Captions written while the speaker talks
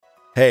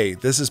Hey,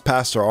 this is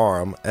Pastor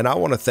Aram, and I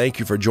want to thank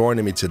you for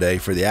joining me today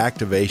for the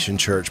Activation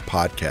Church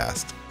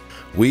podcast.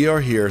 We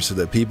are here so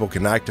that people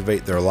can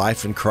activate their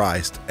life in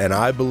Christ, and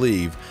I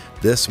believe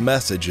this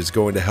message is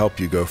going to help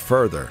you go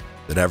further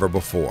than ever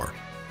before.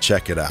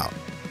 Check it out.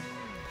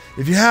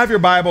 If you have your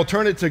Bible,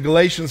 turn it to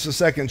Galatians, the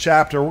second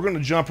chapter. We're going to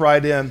jump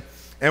right in,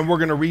 and we're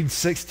going to read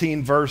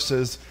 16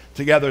 verses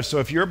together. So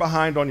if you're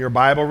behind on your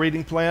Bible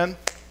reading plan,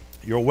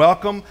 you're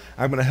welcome.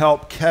 I'm going to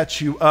help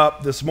catch you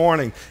up this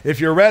morning.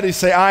 If you're ready,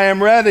 say, I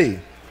am ready.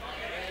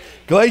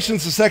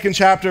 Galatians, the second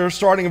chapter,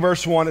 starting in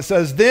verse 1, it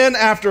says, Then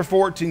after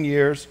 14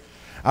 years,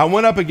 I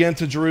went up again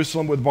to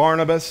Jerusalem with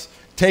Barnabas,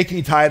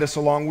 taking Titus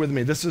along with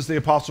me. This is the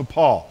Apostle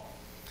Paul.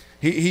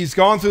 He's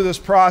gone through this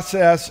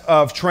process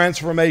of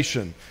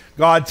transformation.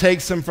 God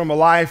takes him from a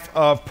life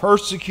of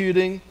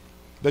persecuting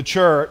the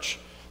church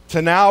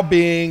to now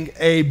being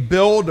a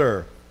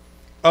builder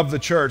of the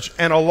church.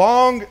 And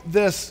along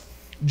this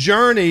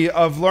journey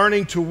of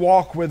learning to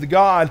walk with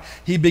God,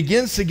 he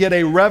begins to get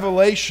a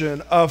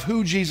revelation of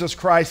who Jesus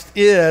Christ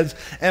is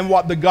and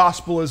what the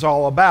gospel is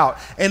all about.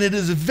 And it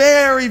is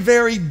very,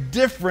 very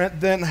different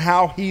than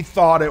how he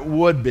thought it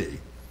would be.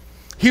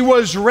 He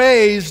was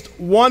raised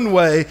one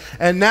way,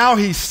 and now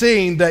he's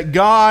seeing that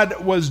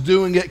God was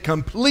doing it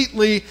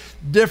completely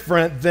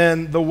different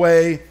than the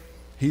way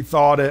he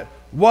thought it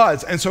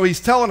was. And so he's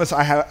telling us,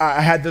 I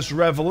had this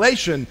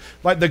revelation,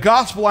 like the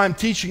gospel I'm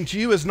teaching to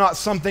you is not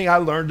something I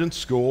learned in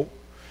school.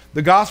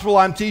 The gospel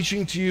I'm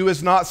teaching to you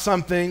is not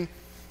something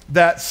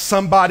that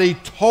somebody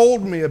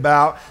told me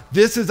about.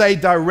 This is a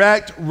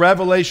direct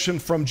revelation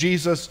from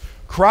Jesus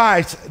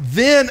Christ.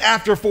 Then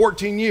after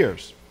 14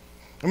 years,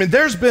 I mean,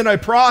 there's been a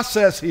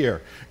process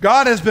here.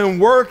 God has been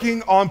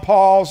working on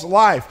Paul's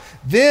life.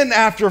 Then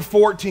after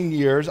 14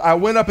 years, I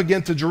went up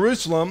again to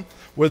Jerusalem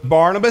with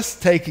Barnabas,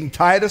 taking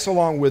Titus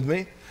along with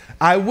me.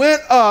 I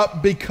went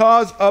up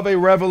because of a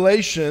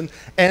revelation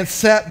and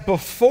set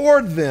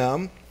before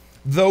them,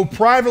 though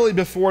privately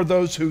before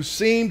those who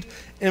seemed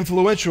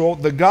influential,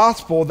 the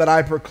gospel that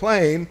I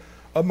proclaim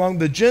among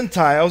the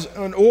Gentiles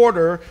in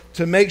order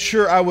to make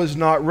sure I was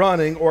not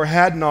running or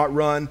had not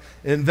run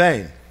in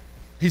vain.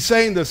 He's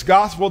saying this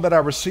gospel that I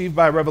received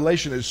by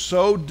revelation is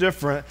so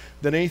different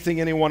than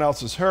anything anyone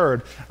else has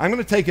heard. I'm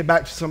going to take it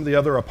back to some of the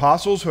other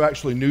apostles who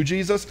actually knew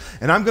Jesus,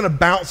 and I'm going to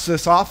bounce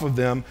this off of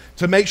them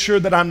to make sure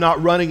that I'm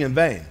not running in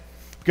vain.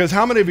 Because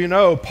how many of you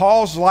know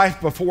Paul's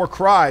life before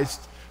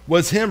Christ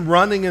was him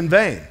running in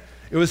vain?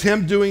 It was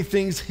him doing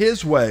things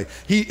his way.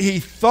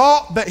 He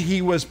thought that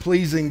he was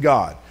pleasing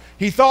God.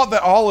 He thought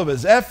that all of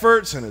his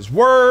efforts and his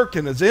work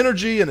and his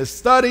energy and his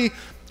study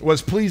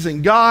was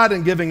pleasing God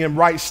and giving him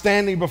right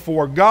standing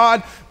before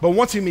God. But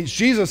once he meets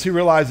Jesus, he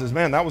realizes,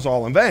 man, that was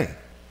all in vain.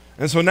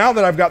 And so now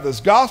that I've got this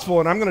gospel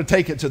and I'm going to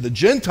take it to the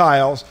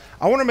Gentiles,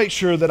 I want to make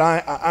sure that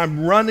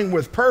I'm running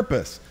with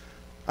purpose.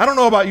 I don't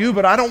know about you,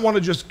 but I don't want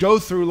to just go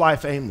through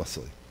life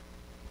aimlessly.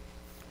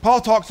 Paul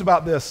talks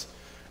about this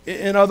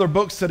in other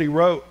books that he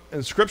wrote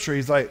in Scripture.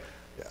 He's like,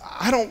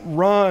 I don't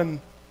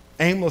run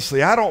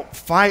aimlessly. I don't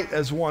fight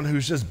as one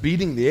who's just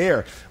beating the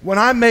air. When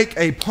I make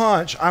a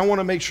punch, I want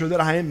to make sure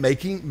that I am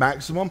making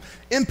maximum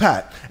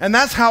impact. And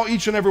that's how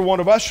each and every one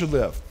of us should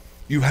live.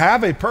 You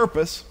have a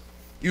purpose.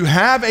 You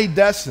have a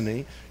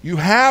destiny. You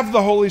have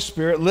the Holy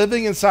Spirit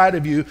living inside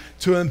of you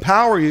to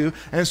empower you.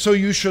 And so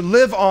you should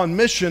live on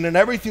mission, and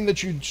everything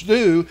that you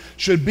do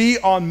should be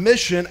on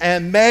mission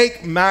and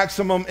make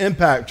maximum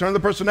impact. Turn to the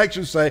person next to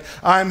you and say,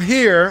 I'm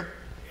here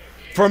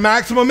for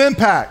maximum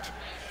impact.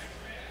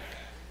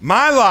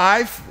 My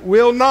life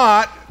will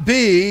not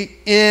be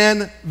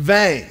in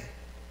vain.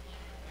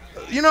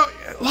 You know,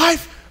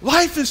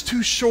 life is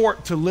too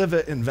short to live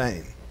it in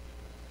vain.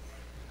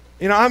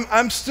 You know,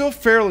 I'm still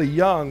fairly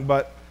young,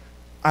 but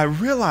I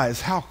realize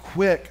how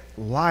quick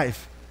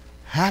life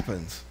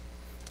happens.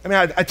 I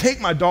mean, I take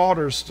my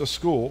daughters to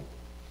school,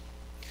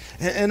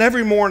 and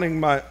every morning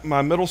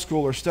my middle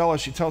schooler, Stella,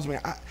 she tells me,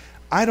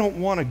 I don't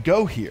want to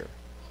go here.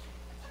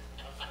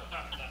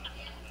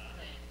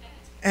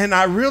 And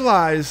I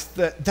realized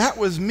that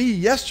was me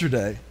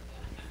yesterday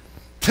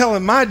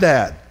telling my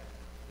dad,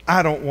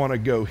 I don't want to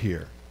go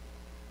here.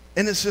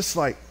 And it's just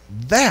like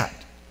that.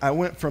 I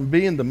went from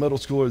being the middle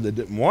schooler that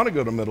didn't want to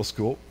go to middle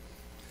school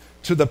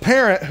to the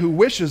parent who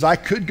wishes I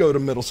could go to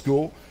middle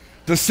school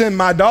to send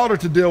my daughter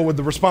to deal with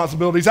the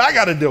responsibilities I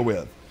got to deal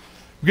with.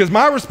 Because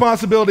my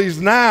responsibilities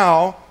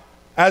now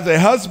as a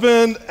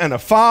husband and a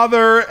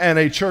father and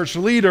a church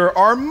leader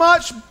are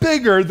much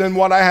bigger than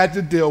what I had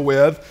to deal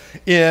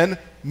with in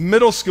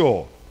middle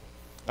school.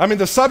 I mean,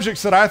 the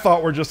subjects that I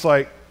thought were just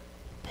like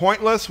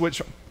pointless,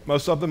 which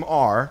most of them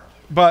are,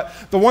 but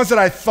the ones that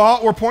I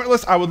thought were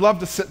pointless, I would love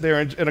to sit there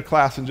in a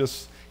class and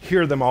just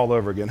hear them all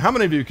over again. How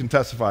many of you can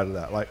testify to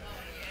that?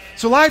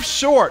 So life's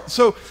short.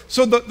 So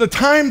the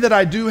time that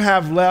I do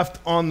have left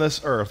on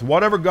this earth,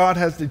 whatever God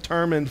has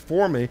determined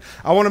for me,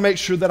 I want to make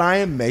sure that I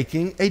am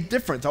making a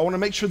difference. I want to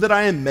make sure that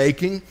I am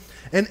making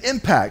an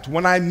impact.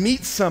 When I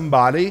meet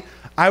somebody,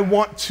 I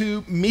want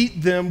to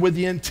meet them with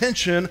the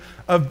intention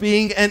of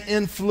being an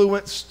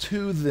influence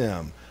to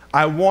them.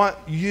 I want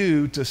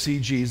you to see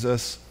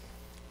Jesus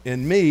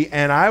in me,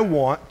 and I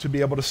want to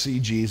be able to see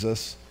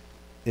Jesus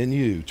in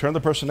you. Turn to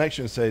the person next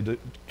to you and say,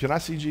 can I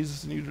see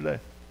Jesus in you today?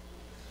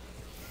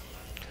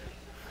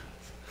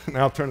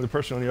 Now turn to the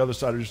person on the other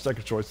side of your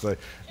second choice and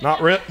say,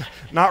 not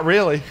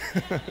really.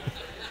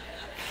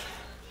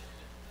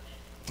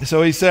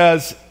 So he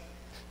says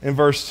in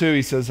verse 2,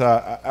 he says,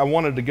 I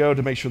wanted to go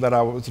to make sure that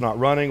I was not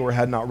running or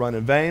had not run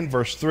in vain.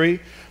 Verse 3,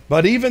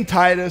 but even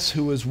Titus,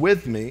 who was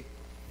with me,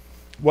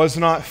 was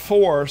not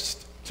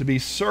forced to be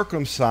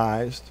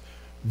circumcised,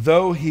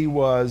 though he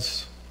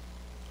was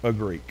a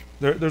Greek.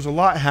 There's a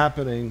lot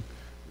happening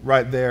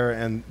right there,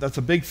 and that's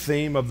a big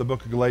theme of the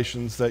book of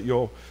Galatians, that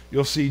you'll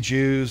see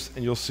Jews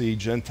and you'll see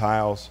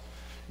Gentiles.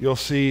 You'll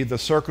see the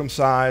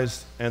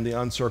circumcised and the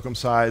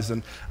uncircumcised,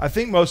 and I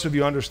think most of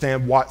you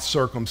understand what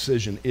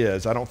circumcision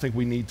is. I don't think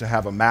we need to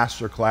have a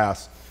master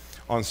class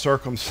on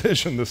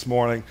circumcision this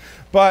morning,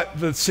 but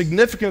the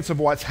significance of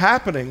what's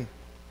happening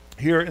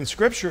here in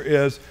Scripture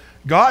is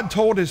God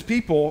told his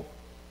people,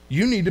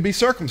 you need to be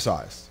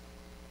circumcised.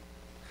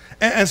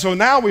 And so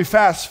now we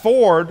fast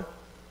forward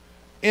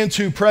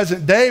into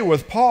present day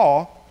with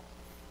Paul,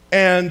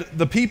 and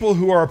the people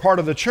who are a part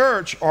of the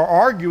church are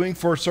arguing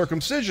for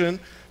circumcision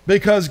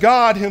because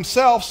God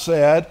himself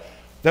said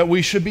that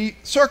we should be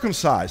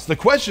circumcised. The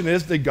question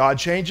is, did God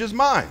change his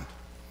mind?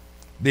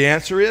 The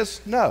answer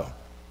is no.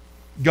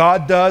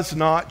 God does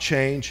not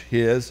change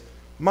his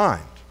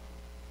mind.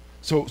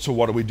 So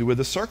what do we do with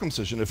the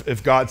circumcision?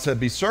 If God said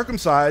be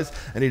circumcised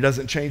and he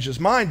doesn't change his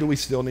mind, do we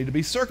still need to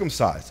be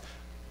circumcised?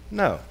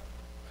 No.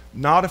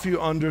 Not if you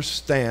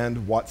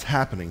understand what's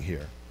happening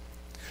here.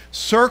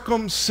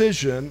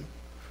 Circumcision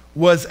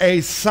was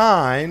a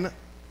sign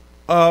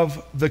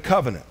of the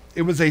covenant.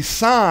 It was a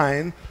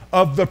sign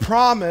of the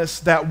promise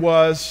that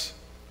was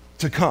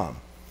to come.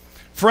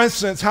 For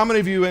instance, how many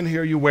of you in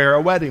here, you wear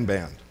a wedding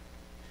band?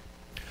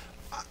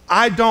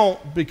 I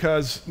don't,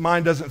 because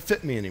mine doesn't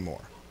fit me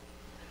anymore.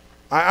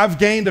 I've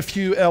gained a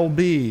few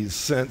lbs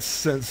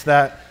since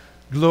that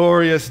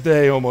glorious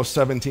day almost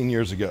 17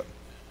 years ago.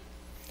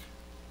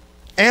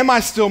 Am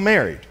I still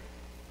married?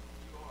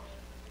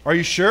 Are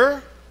you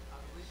sure?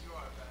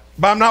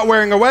 But I'm not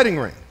wearing a wedding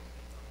ring.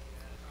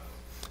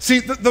 See,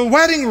 the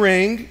wedding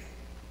ring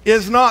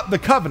is not the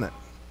covenant.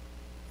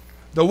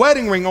 The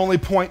wedding ring only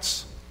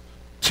points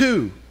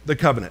to the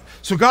covenant.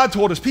 So God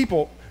told his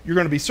people, you're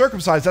going to be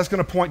circumcised. That's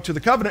going to point to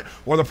the covenant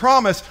or the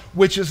promise,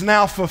 which is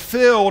now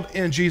fulfilled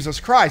in Jesus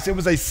Christ. It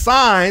was a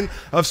sign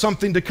of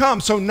something to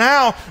come. So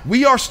now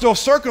we are still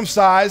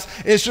circumcised.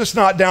 It's just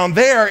not down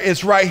there.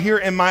 It's right here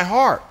in my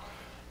heart.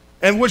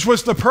 And which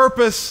was the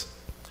purpose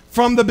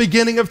from the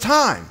beginning of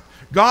time.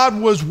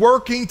 God was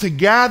working to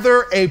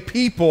gather a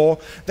people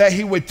that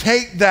he would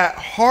take that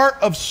heart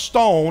of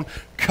stone,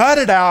 cut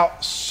it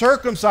out,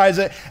 circumcise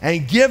it,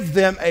 and give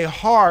them a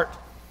heart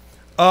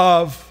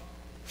of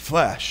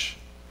flesh.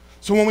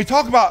 So when we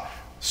talk about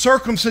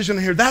circumcision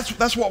here,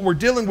 that's what we're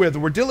dealing with.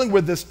 We're dealing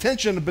with this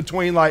tension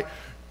between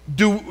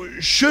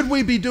should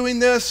we be doing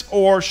this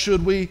or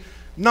should we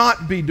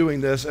not be doing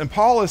this? And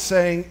Paul is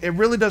saying it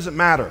really doesn't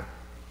matter.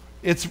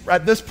 It's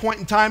at this point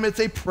in time, it's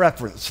a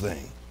preference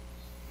thing.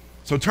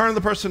 So turn to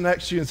the person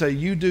next to you and say,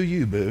 you do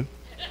you, boo.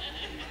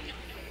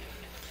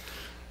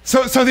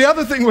 So the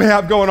other thing we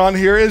have going on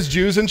here is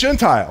Jews and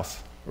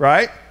Gentiles,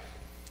 right?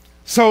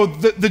 So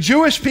the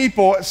Jewish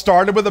people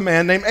started with a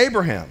man named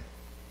Abraham.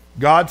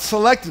 God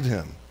selected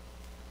him.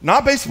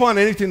 Not based upon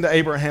anything that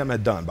Abraham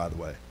had done, by the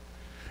way.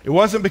 It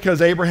wasn't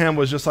because Abraham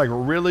was just like a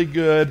really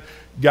good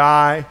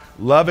guy,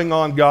 loving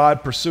on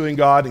God, pursuing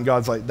God, and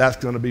God's like, that's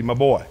going to be my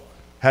boy.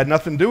 Had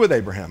nothing to do with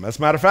Abraham. As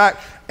a matter of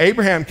fact,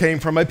 Abraham came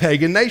from a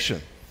pagan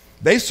nation.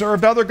 They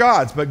served other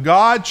gods, but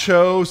God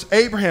chose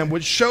Abraham,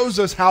 which shows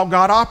us how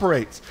God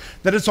operates,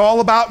 that it's all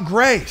about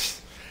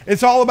grace.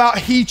 It's all about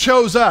he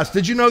chose us.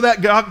 Did you know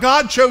that?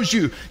 God chose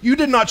you. You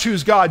did not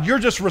choose God. You're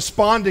just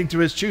responding to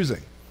his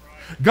choosing.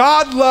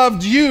 God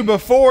loved you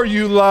before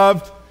you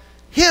loved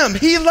him.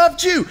 He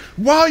loved you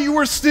while you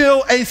were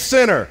still a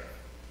sinner.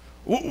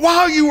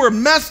 While you were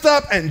messed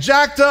up and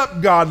jacked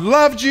up, God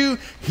loved you,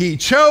 he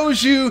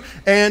chose you,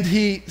 and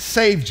he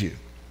saved you.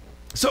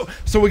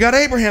 So we got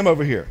Abraham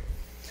over here.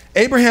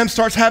 Abraham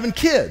starts having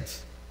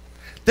kids.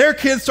 Their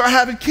kids start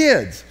having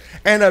kids.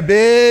 And a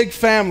big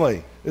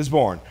family is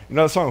born. You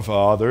know the song,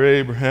 Father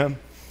Abraham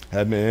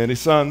had many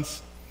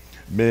sons.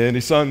 Many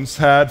sons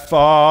had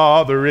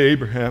Father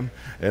Abraham,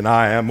 and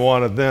I am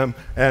one of them.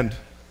 And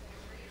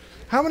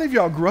how many of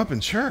y'all grew up in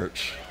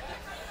church?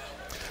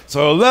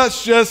 So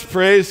let's just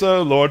praise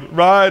the Lord.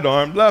 Right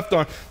arm, left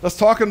arm. Let's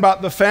talk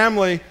about the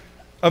family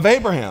of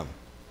Abraham.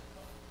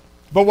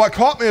 But what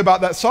caught me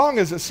about that song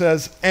is it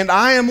says, and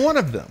I am one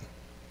of them.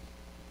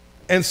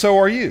 And so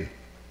are you.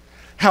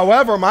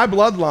 However, my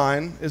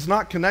bloodline is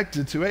not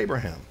connected to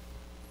Abraham.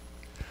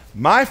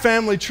 My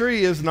family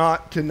tree is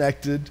not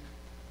connected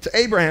to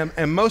Abraham,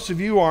 and most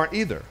of you aren't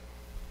either.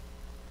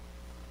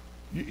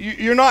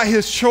 You're not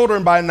his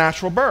children by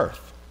natural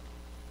birth.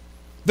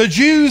 The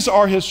Jews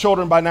are his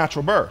children by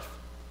natural birth.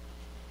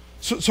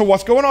 So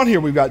what's going on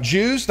here? We've got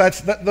Jews.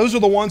 Those are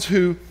the ones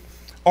who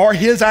are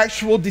his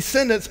actual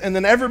descendants, and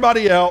then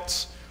everybody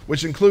else,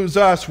 which includes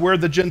us, we're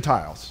the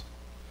Gentiles.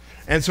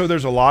 And so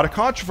there's a lot of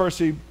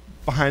controversy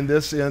behind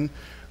this in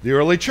the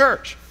early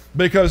church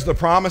because the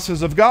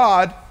promises of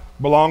God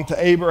belong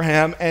to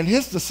Abraham and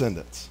his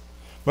descendants.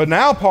 But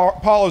now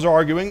Paul is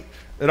arguing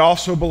it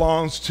also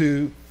belongs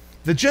to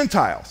the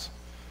Gentiles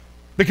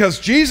because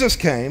Jesus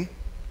came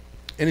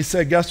and he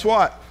said, guess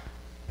what?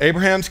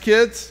 Abraham's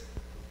kids,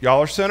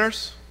 y'all are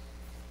sinners.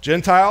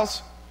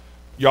 Gentiles,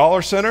 y'all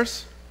are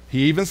sinners.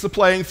 He evens the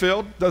playing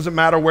field. Doesn't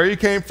matter where you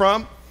came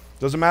from.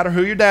 Doesn't matter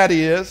who your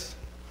daddy is.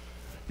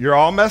 You're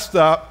all messed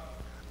up.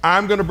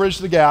 I'm going to bridge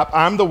the gap.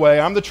 I'm the way.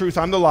 I'm the truth.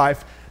 I'm the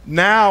life.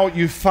 Now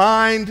you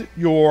find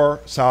your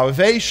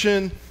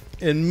salvation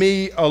in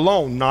me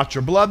alone, not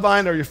your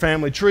bloodline or your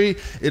family tree.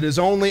 It is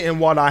only in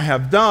what I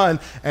have done.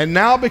 And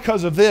now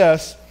because of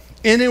this,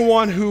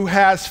 anyone who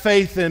has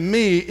faith in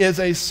me is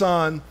a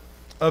son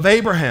of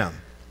Abraham.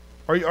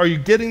 Are you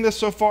getting this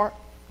so far?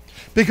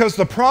 Because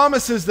the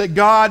promises that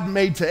God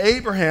made to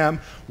Abraham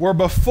were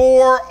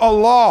before a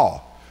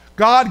law.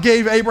 God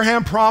gave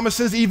Abraham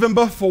promises even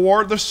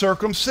before the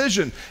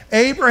circumcision.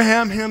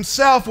 Abraham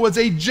himself was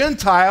a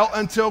Gentile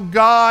until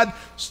God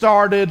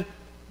started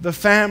the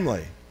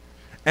family.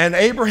 And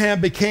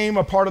Abraham became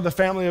a part of the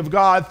family of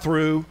God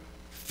through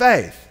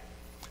faith.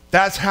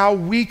 That's how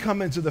we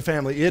come into the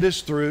family. It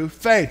is through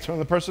faith. Turn to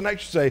the person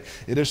next to you, say,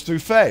 it is through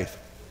faith.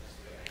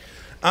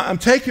 I'm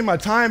taking my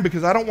time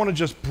because I don't want to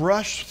just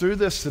brush through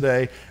this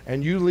today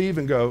and you leave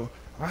and go,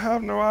 I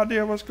have no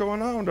idea what's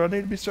going on. Do I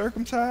need to be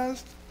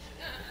circumcised?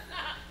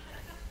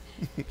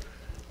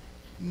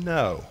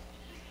 No.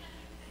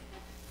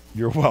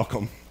 You're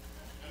welcome.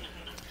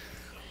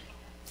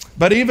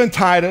 But even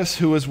Titus,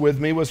 who was with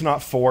me, was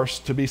not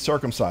forced to be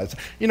circumcised.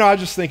 You know, I was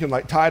just thinking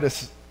like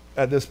Titus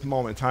at this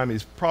moment in time,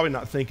 he's probably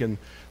not thinking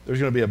there's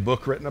going to be a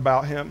book written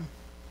about him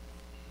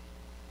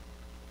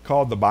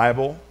called the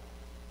Bible.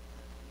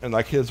 And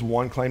like his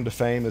one claim to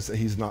fame is that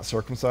he's not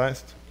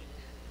circumcised.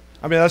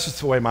 I mean, that's just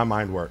the way my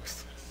mind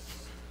works.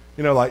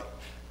 You know, like,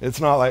 it's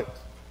not like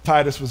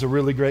Titus was a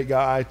really great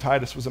guy.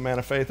 Titus was a man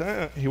of faith.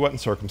 He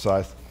wasn't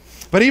circumcised.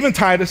 But even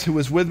Titus, who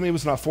was with me,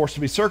 was not forced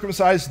to be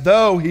circumcised,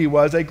 though he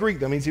was a Greek.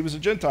 That means he was a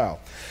Gentile.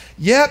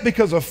 Yet,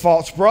 because of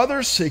false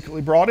brothers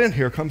secretly brought in,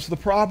 here comes the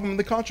problem and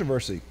the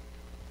controversy,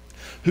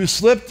 who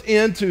slipped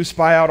in to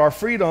spy out our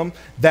freedom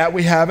that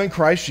we have in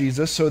Christ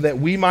Jesus, so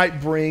that they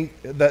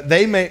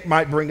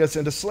might bring us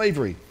into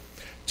slavery.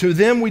 To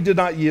them we did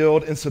not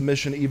yield in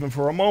submission even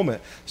for a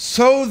moment,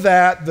 so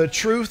that the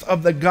truth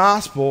of the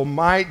gospel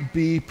might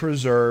be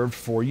preserved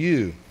for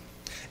you.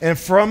 And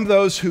from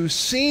those who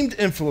seemed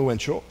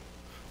influential,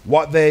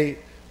 what they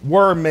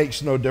were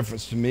makes no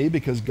difference to me,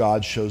 because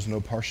God shows no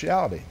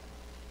partiality.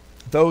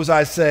 Those,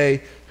 I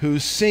say, who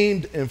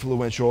seemed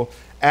influential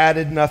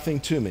added nothing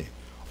to me.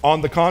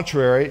 On the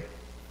contrary,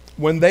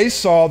 when they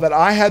saw that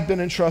I had been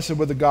entrusted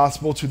with the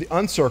gospel to the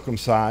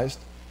uncircumcised,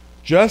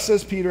 just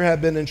as Peter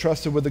had been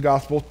entrusted with the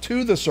gospel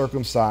to the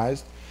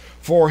circumcised,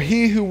 for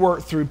he who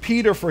worked through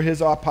Peter for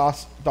his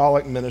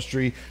apostolic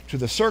ministry to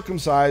the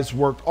circumcised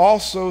worked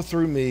also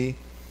through me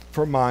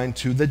for mine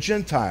to the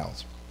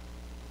Gentiles.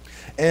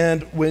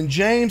 And when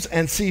James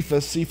and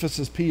Cephas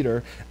is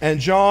Peter, and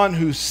John,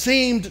 who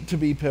seemed to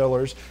be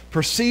pillars,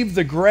 perceived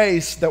the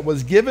grace that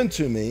was given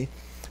to me,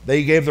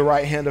 they gave the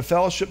right hand of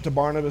fellowship to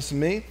Barnabas and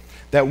me,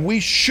 that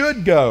we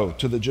should go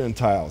to the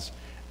Gentiles,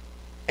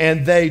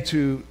 and they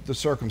to the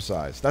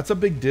circumcised. That's a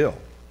big deal.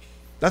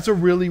 That's a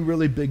really,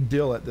 really big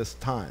deal at this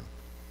time,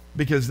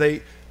 because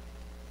the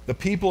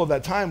people of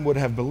that time would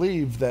have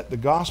believed that the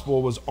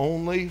gospel was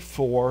only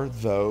for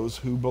those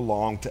who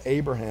belonged to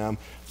Abraham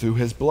through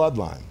his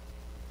bloodline.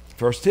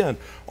 Verse 10,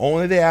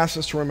 only they asked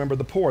us to remember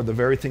the poor, the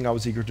very thing I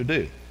was eager to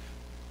do.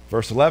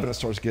 Verse 11, it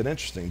starts to get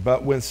interesting.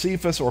 But when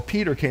Cephas or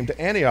Peter came to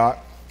Antioch,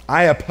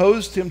 I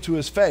opposed him to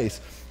his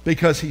face,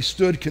 because he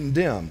stood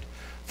condemned.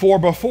 For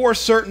before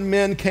certain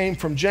men came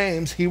from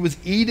James, he was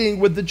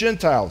eating with the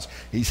Gentiles.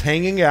 He's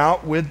hanging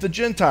out with the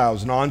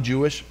Gentiles,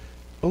 non-Jewish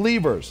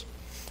believers.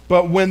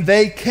 But when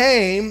they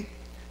came,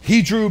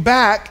 he drew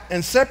back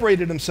and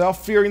separated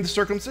himself, fearing the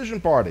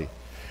circumcision party.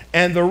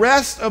 And the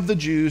rest of the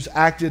Jews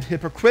acted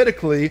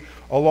hypocritically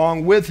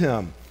along with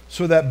him,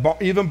 so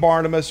that even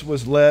Barnabas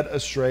was led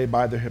astray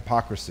by their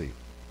hypocrisy.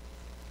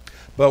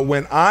 But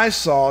when I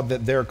saw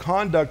that their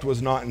conduct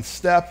was not in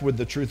step with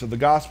the truth of the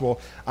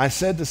gospel, I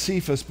said to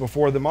Cephas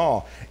before them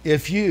all,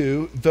 if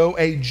you, though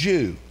a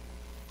Jew,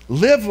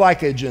 live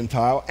like a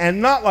Gentile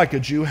and not like a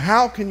Jew,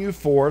 how can you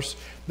force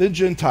the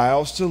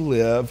Gentiles to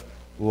live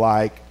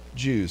like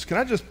Jews? Can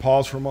I just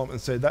pause for a moment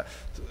and say that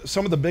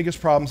some of the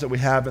biggest problems that we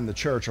have in the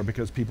church are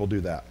because people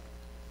do that.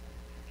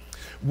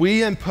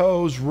 We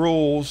impose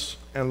rules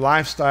and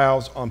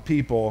lifestyles on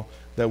people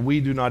that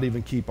we do not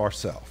even keep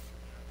ourselves.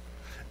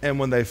 And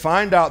when they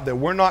find out that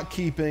we're not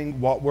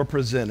keeping what we're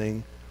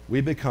presenting,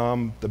 we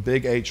become, the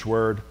big H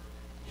word,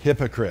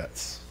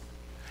 hypocrites.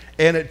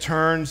 And it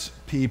turns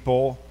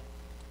people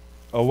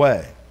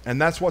away. And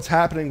that's what's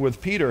happening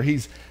with Peter.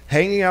 He's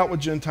hanging out with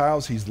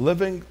Gentiles. He's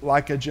living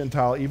like a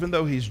Gentile, even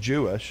though he's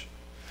Jewish.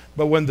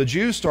 But when the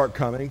Jews start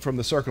coming from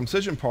the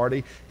circumcision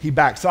party, he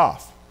backs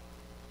off.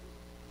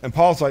 And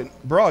Paul's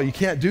like, bro, you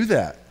can't do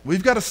that.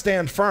 We've got to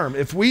stand firm.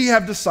 If we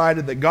have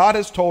decided that God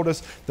has told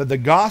us that the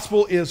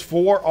gospel is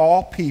for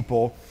all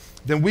people,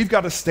 then we've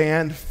got to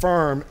stand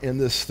firm in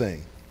this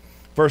thing.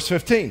 Verse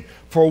 15,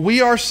 for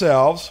we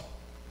ourselves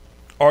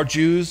are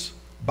Jews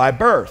by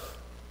birth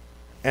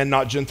and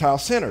not Gentile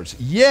sinners.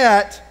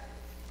 Yet,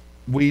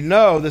 we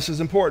know, this is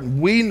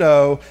important, we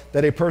know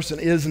that a person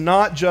is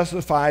not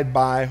justified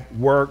by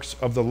works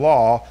of the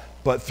law,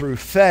 but through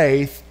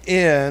faith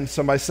in,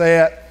 somebody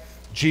say it,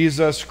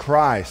 Jesus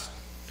Christ.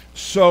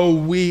 So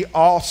we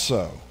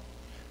also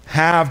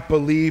have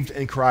believed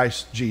in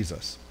Christ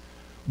Jesus.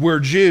 We're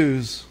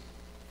Jews,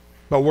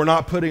 but we're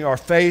not putting our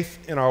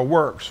faith in our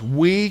works.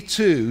 We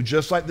too,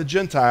 just like the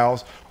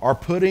Gentiles, are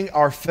putting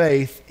our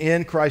faith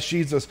in Christ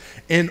Jesus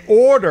in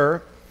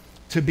order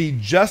to be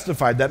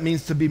justified. That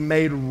means to be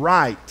made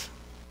right.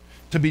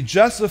 To be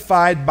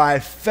justified by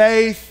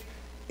faith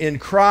in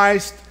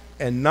Christ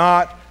and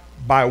not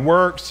by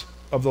works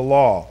of the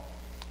law.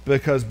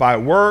 Because by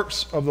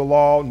works of the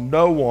law,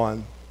 no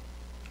one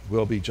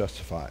will be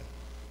justified.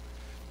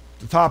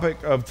 The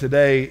topic of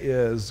today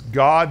is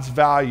God's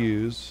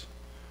values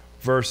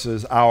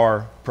versus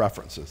our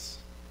preferences.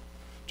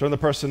 Turn to the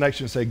person next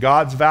to you and say,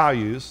 God's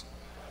values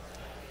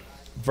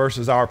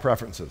versus our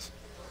preferences.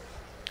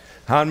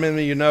 How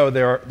many of you know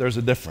there's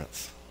a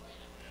difference?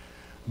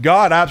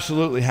 God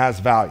absolutely has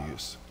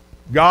values.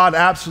 God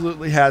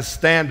absolutely has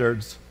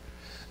standards,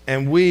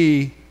 and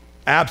we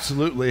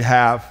absolutely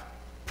have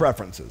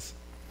preferences.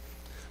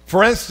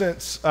 For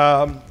instance,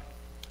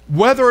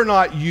 whether or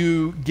not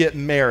you get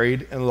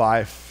married in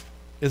life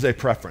is a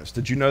preference.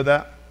 Did you know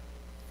that?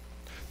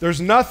 There's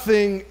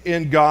nothing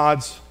in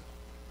God's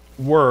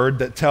word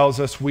that tells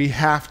us we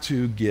have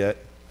to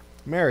get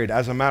married.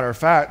 As a matter of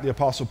fact, the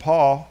Apostle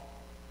Paul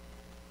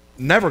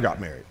never got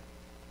married.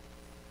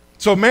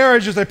 So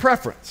marriage is a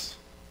preference.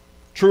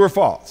 True or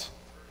false?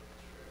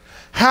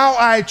 How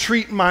I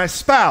treat my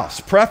spouse,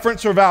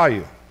 preference or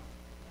value?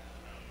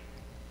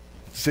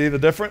 See the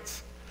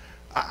difference?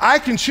 I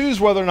can choose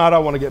whether or not I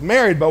want to get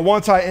married, but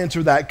once I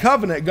enter that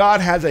covenant,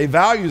 God has a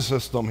value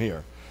system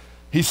here.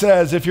 He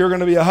says, if you're going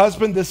to be a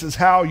husband, this is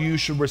how you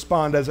should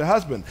respond as a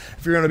husband.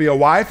 If you're going to be a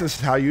wife, this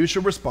is how you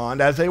should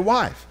respond as a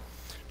wife.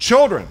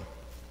 Children,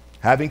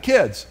 having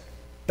kids,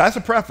 that's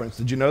a preference.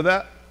 Did you know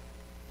that?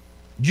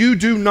 You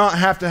do not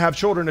have to have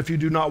children if you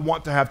do not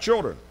want to have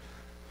children.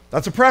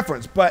 That's a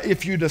preference. But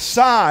if you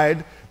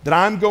decide that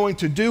I'm going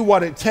to do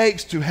what it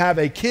takes to have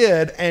a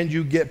kid and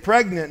you get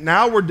pregnant,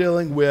 now we're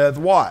dealing with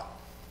what?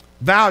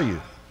 Value.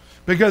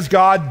 Because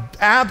God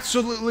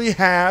absolutely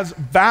has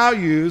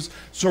values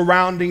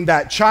surrounding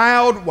that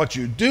child, what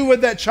you do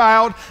with that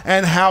child,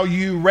 and how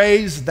you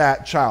raise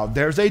that child.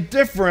 There's a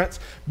difference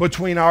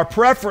between our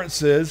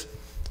preferences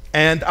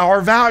and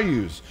our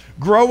values.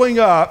 Growing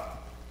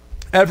up,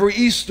 every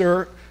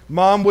Easter,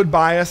 Mom would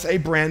buy us a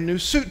brand new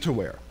suit to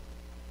wear.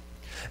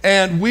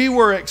 And we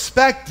were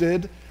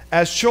expected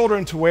as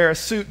children to wear a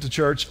suit to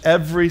church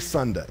every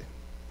Sunday.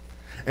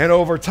 And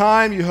over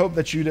time, you hope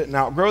that you didn't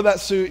outgrow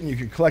that suit and you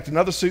could collect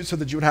another suit so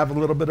that you would have a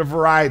little bit of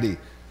variety.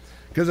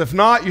 Because if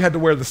not, you had to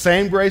wear the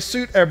same gray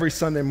suit every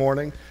Sunday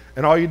morning,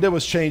 and all you did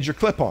was change your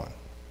clip-on.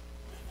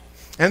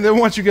 And then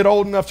once you get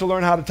old enough to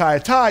learn how to tie a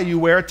tie, you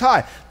wear a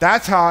tie.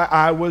 That's how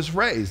I was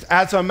raised.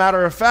 As a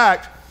matter of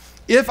fact,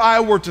 if I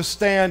were to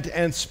stand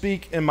and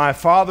speak in my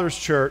father's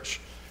church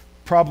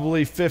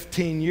probably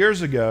 15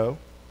 years ago,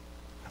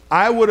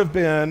 I would have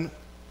been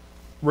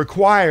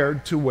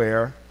required to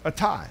wear a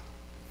tie.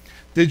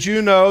 Did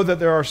you know that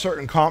there are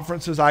certain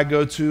conferences I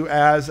go to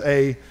as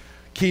a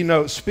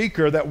keynote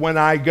speaker that when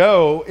I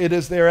go, it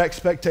is their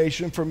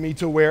expectation for me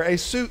to wear a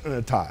suit and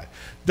a tie?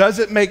 Does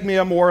it make me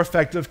a more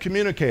effective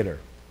communicator?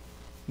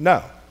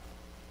 No.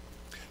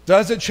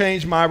 Does it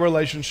change my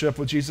relationship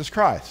with Jesus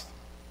Christ?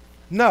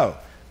 No.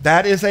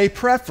 That is a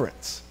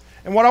preference.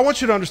 And what I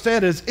want you to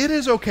understand is it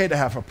is okay to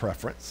have a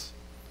preference,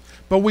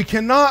 but we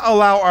cannot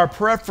allow our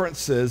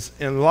preferences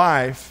in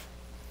life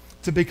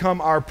to become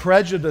our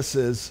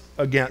prejudices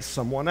against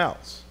someone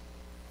else.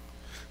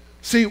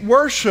 See,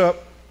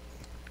 worship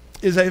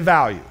is a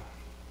value.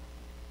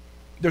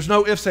 There's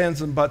no ifs,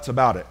 ands, and buts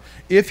about it.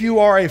 If you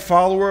are a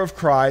follower of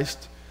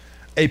Christ,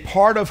 a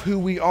part of who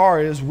we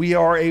are is we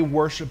are a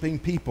worshiping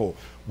people.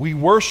 We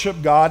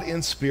worship God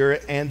in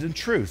spirit and in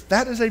truth.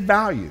 That is a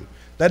value.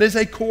 That is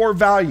a core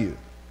value.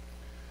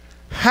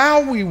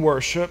 How we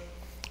worship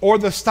or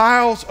the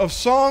styles of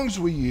songs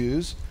we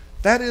use,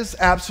 that is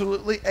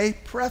absolutely a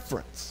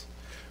preference.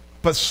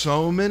 But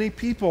so many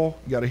people,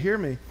 you got to hear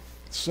me,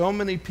 so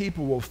many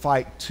people will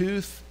fight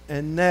tooth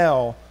and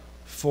nail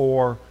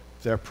for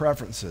their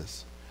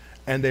preferences.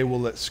 And they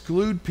will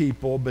exclude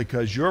people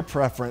because your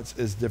preference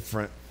is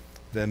different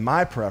than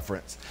my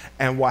preference.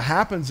 And what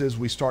happens is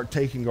we start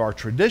taking our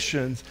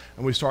traditions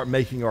and we start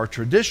making our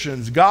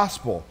traditions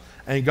gospel.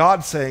 And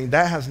God's saying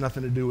that has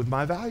nothing to do with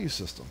my value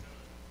system.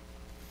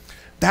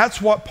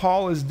 That's what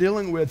Paul is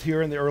dealing with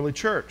here in the early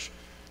church.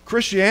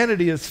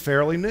 Christianity is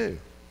fairly new.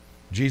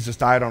 Jesus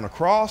died on a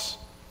cross.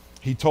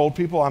 He told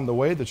people, I'm the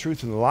way, the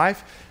truth, and the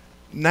life.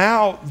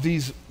 Now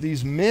these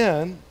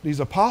men, these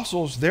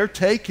apostles, they're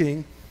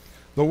taking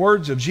the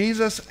words of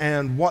Jesus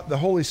and what the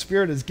Holy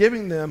Spirit is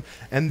giving them,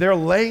 and they're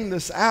laying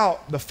this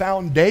out, the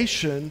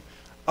foundation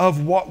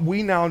of what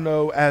we now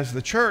know as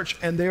the church.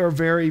 And they are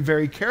very,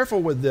 very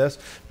careful with this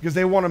because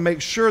they want to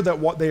make sure that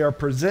what they are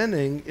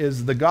presenting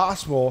is the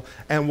gospel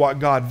and what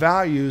God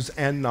values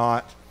and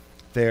not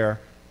their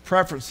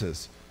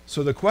preferences.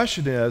 So the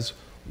question is,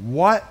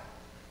 what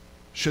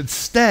should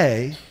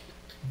stay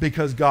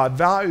because God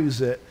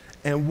values it,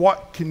 and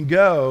what can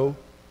go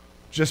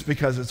just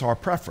because it's our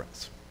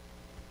preference?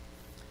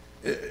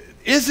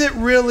 Is it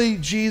really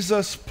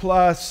Jesus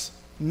plus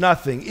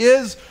nothing?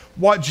 Is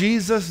what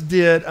Jesus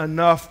did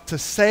enough to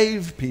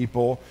save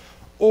people,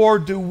 or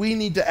do we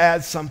need to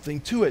add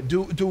something to it?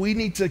 Do we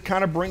need to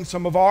kind of bring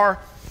some of our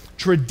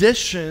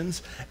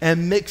traditions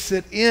and mix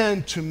it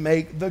in to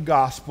make the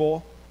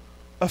gospel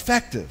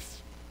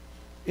effective?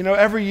 You know,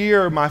 every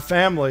year my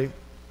family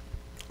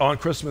on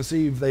Christmas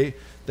Eve, they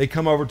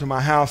come over to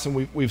my house,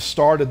 and we've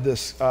started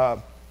this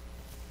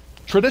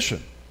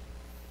tradition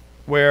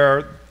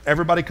where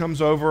everybody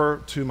comes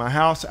over to my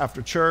house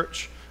after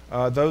church.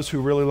 Those who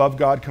really love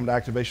God come to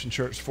Activation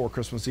Church for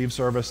Christmas Eve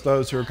service.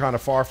 Those who are kind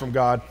of far from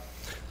God,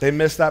 they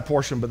miss that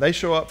portion, but they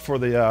show up for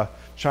the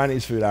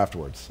Chinese food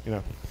afterwards. You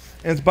know,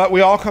 but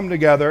we all come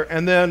together,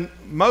 and then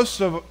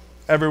most of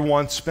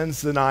everyone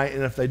spends the night,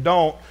 and if they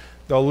don't,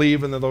 they'll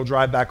leave, and then they'll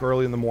drive back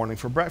early in the morning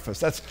for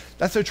breakfast.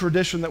 That's a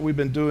tradition that we've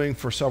been doing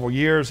for several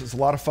years. It's a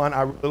lot of fun.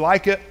 I really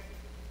like it.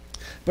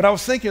 But I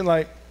was thinking,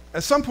 like,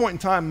 at some point in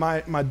time,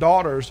 my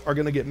daughters are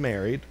going to get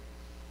married,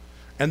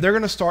 and they're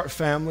going to start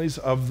families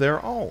of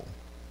their own.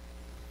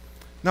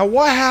 Now,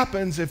 what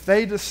happens if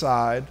they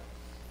decide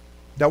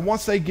that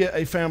once they get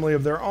a family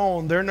of their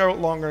own, they're no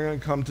longer going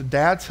to come to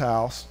Dad's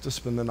house to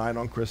spend the night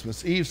on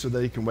Christmas Eve so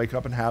they can wake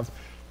up and have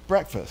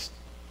breakfast?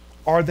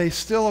 Are they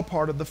still a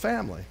part of the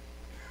family?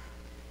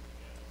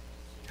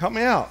 Help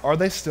me out. Are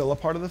they still a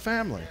part of the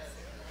family?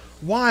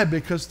 Why?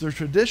 Because their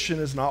tradition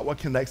is not what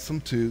connects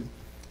them to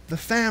the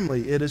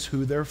family. It is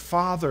who their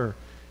father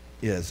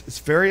is. It's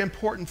very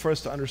important for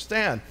us to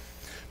understand,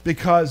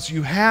 because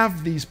you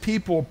have these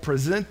people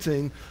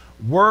presenting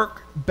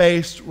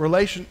work-based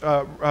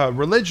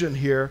religion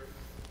here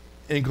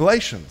in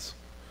Galatians,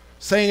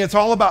 saying it's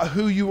all about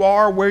who you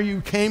are, where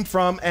you came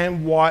from,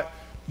 and what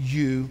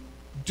you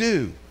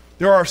do.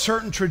 There are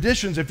certain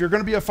traditions. If you're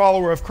going to be a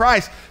follower of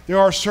Christ, there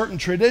are certain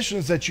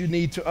traditions that you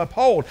need to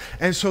uphold.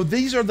 And so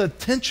these are the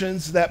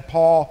tensions that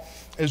Paul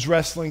is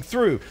wrestling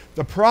through.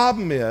 The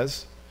problem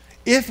is,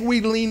 if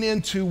we lean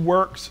into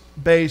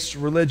works-based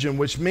religion,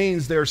 which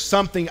means there's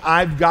something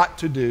I've got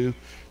to do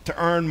to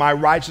earn my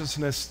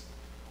righteousness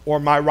or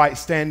my right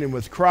standing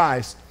with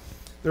Christ,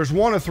 there's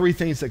one of three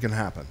things that can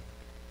happen.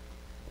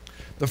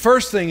 The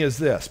first thing is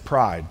this: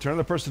 pride. Turn to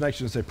the person next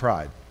to you and say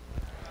pride.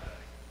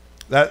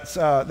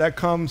 That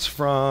comes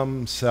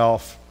from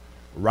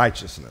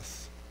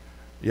self-righteousness.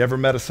 You ever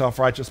met a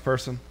self-righteous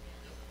person?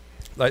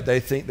 Like, they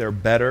think they're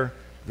better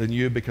than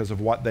you because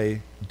of what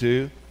they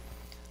do.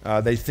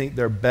 They think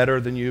they're better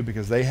than you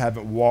because they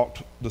haven't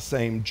walked the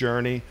same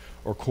journey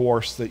or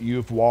course that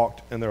you've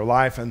walked in their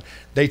life. And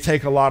they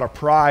take a lot of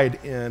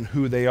pride in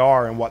who they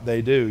are and what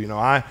they do. You know,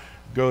 I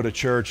go to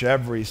church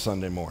every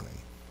Sunday morning.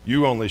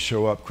 You only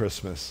show up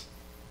Christmas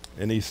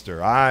and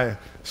Easter. I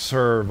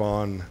serve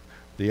on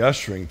the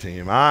ushering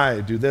team.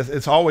 I do this.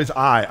 It's always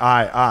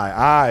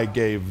I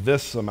gave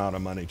this amount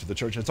of money to the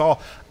church. It's all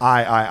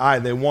I.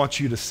 They want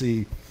you to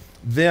see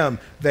them.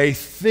 They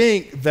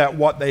think that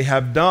what they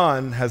have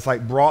done has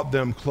like brought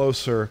them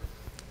closer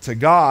to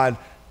God,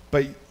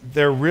 but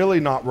they're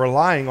really not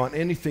relying on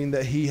anything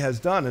that He has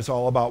done. It's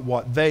all about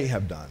what they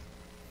have done.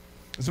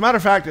 As a matter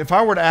of fact, if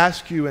I were to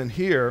ask you in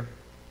here,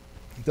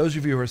 those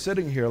of you who are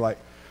sitting here, like,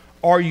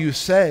 are you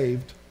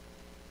saved?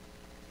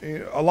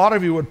 A lot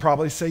of you would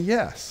probably say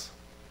yes.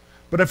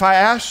 But if I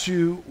asked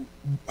you,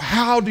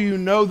 how do you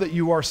know that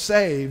you are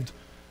saved?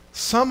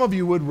 Some of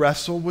you would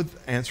wrestle with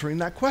answering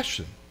that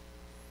question.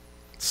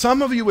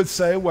 Some of you would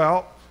say,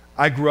 well,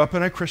 I grew up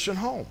in a Christian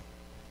home.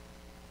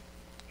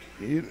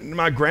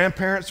 My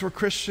grandparents were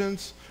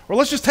Christians. Or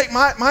let's just take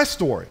my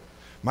story.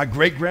 My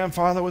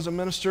great-grandfather was a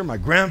minister. My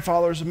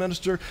grandfather was a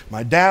minister.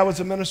 My dad was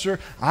a minister.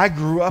 I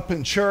grew up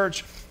in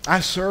church.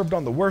 I served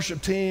on the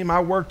worship team.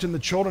 I worked in the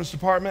children's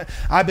department.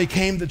 I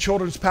became the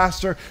children's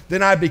pastor.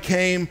 Then I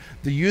became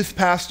the youth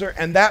pastor,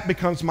 and that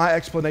becomes my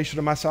explanation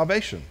of my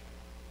salvation.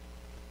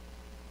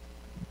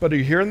 But are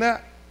you hearing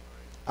that?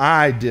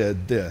 I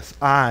did this.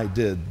 I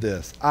did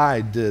this.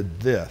 I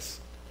did this.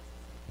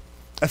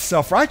 That's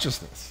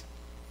self-righteousness.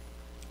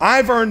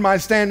 I've earned my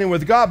standing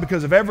with God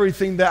because of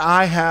everything that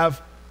I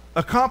have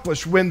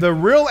accomplished, when the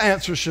real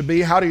answer should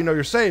be, how do you know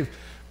you're saved?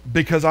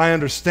 Because I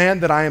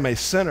understand that I am a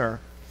sinner,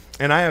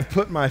 and I have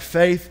put my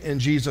faith in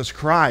Jesus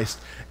Christ,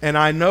 and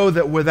I know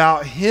that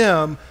without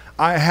Him,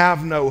 I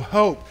have no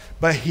hope.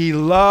 But he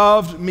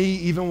loved me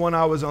even when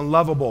I was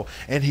unlovable,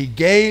 and he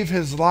gave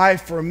his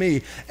life for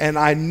me. And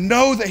I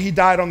know that he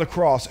died on the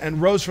cross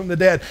and rose from the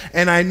dead.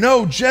 And I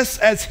know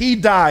just as he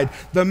died,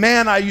 the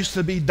man I used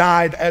to be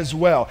died as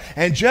well.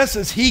 And just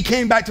as he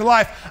came back to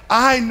life,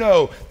 I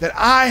know that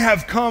I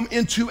have come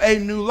into a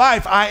new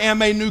life. I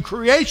am a new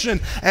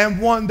creation,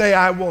 and one day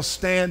I will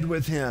stand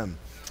with him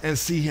and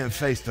see him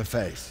face to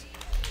face.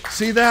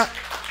 See that?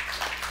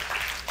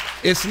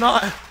 It's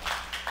not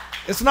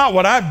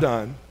what I've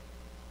done.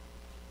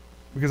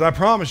 Because I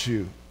promise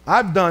you,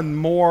 I've done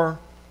more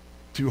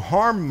to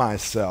harm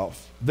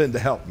myself than to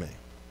help me.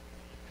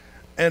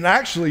 And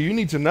actually, you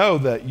need to know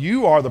that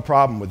you are the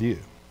problem with you.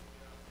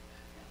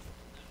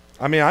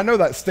 I mean, I know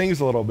that stings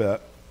a little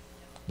bit,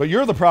 but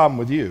you're the problem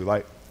with you.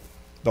 Like,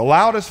 the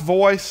loudest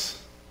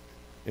voice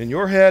in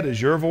your head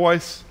is your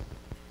voice.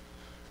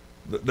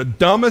 The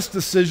dumbest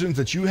decisions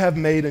that you have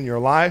made in your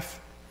life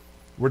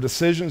were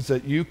decisions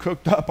that you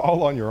cooked up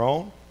all on your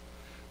own.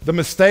 The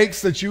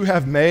mistakes that you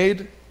have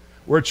made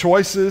were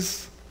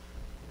choices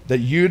that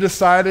you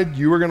decided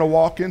you were going to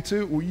walk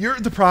into. Well, you're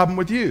the problem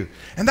with you.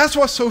 And that's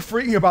what's so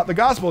freeing about the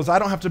gospel is I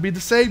don't have to be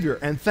the Savior.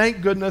 And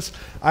thank goodness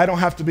I don't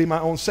have to be my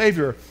own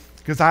Savior,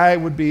 because I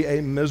would be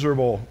a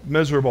miserable,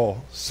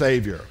 miserable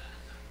Savior.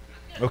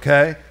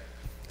 Okay?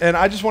 And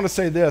I just want to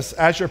say this,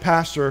 as your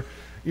pastor,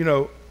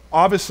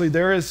 obviously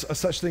there is a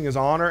such thing as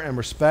honor and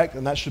respect,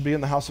 and that should be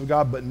in the house of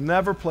God, but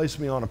never place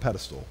me on a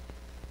pedestal.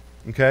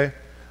 Okay?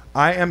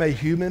 I am a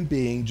human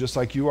being just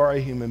like you are a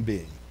human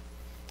being.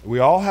 We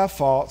all have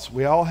faults,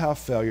 we all have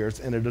failures,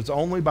 and it is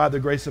only by the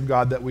grace of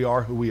God that we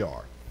are who we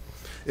are.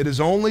 It is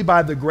only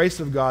by the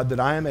grace of God that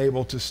I am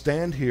able to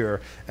stand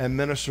here and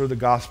minister the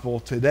gospel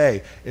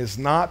today. It's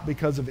not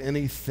because of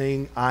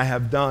anything I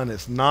have done.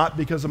 It's not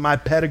because of my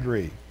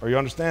pedigree. Are you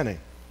understanding?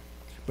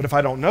 But if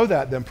I don't know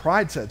that, then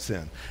pride sets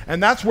in.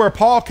 And that's where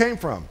Paul came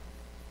from.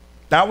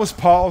 That was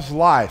Paul's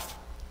life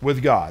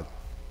with God.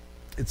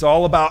 It's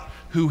all about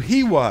who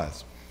he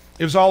was.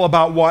 It was all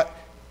about what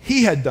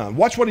he had done.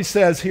 Watch what he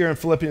says here in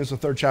Philippians, the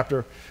 3rd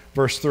chapter,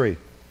 verse 3.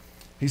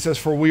 He says,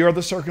 "For we are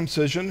the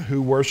circumcision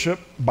who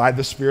worship by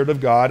the Spirit of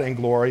God and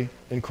glory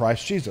in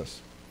Christ Jesus,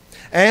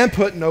 and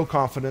put no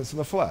confidence in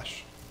the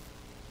flesh.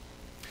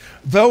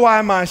 Though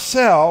I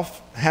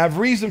myself have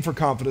reason for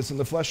confidence in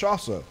the flesh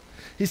also."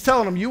 He's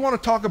telling them, you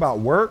want to talk about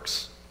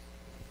works?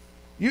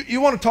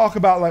 You want to talk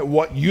about like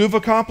what you've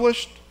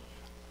accomplished?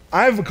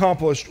 I've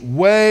accomplished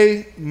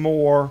way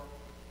more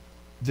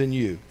than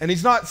you. And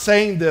he's not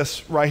saying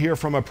this right here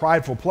from a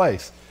prideful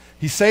place.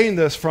 He's saying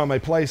this from a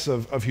place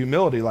of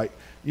humility. Like,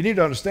 you need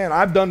to understand,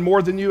 I've done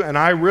more than you, and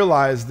I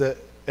realize that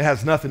it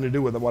has nothing to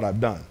do with what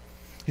I've done.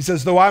 He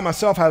says, though I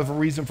myself have a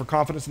reason for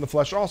confidence in the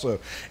flesh also.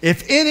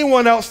 If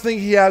anyone else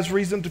think he has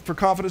reason for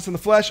confidence in the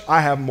flesh,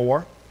 I have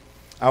more.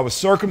 I was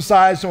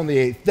circumcised on the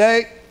 8th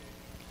day,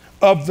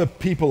 of the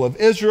people of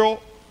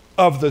Israel,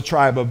 of the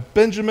tribe of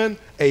Benjamin,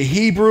 a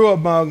Hebrew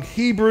among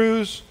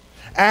Hebrews.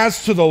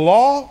 As to the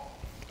law,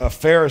 a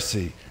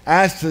Pharisee.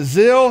 As to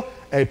zeal,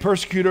 a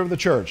persecutor of the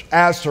church.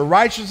 As to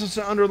righteousness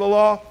under the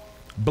law,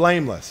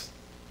 blameless.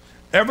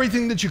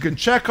 Everything that you can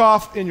check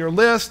off in your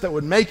list that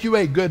would make you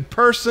a good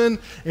person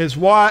is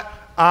what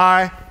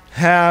I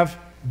have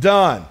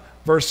done.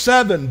 Verse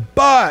 7,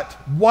 but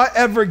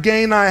whatever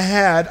gain I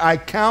had, I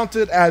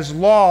counted as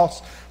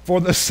loss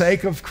for the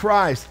sake of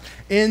Christ.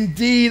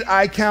 Indeed,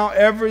 I count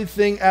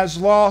everything as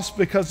loss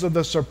because of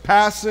the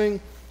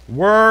surpassing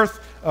worth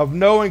of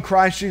knowing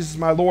Christ Jesus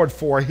my Lord.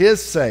 For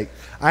his sake,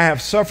 I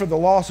have suffered the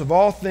loss of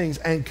all things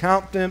and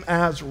count them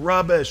as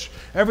rubbish.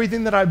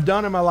 Everything that I've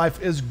done in my life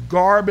is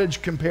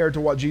garbage compared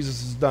to what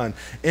Jesus has done,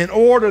 in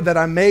order that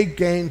I may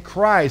gain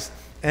Christ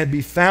and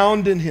be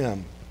found in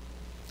him,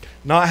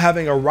 not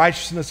having a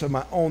righteousness of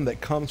my own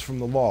that comes from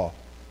the law,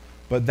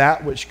 but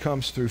that which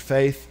comes through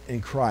faith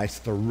in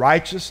Christ, the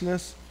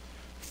righteousness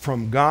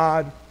from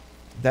God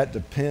that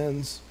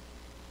depends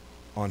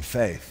on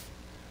faith.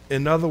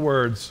 In other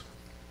words,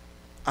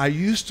 I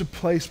used to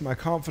place my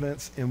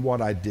confidence in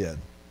what I did.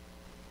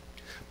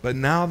 But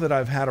now that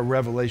I've had a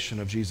revelation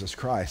of Jesus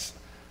Christ,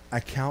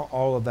 I count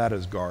all of that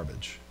as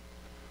garbage.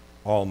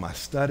 All my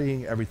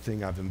studying,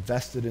 everything I've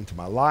invested into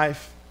my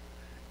life,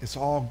 it's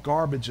all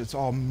garbage. It's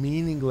all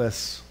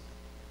meaningless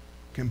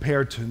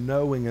compared to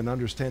knowing and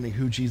understanding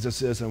who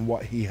Jesus is and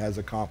what he has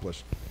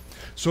accomplished.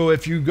 So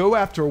if you go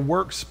after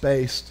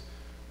works-based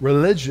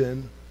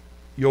religion,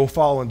 you'll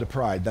fall into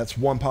pride. That's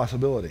one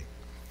possibility.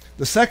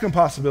 The second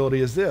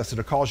possibility is this: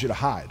 it'll cause you to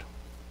hide.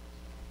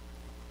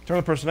 Turn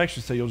to the person next to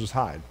you and say, you'll just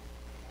hide.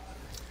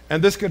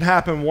 And this could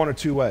happen one or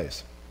two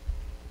ways.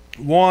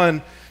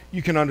 One,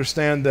 you can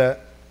understand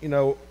that,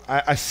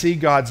 I see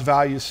God's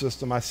value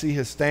system, I see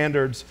his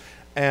standards,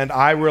 and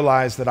I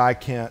realize that I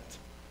can't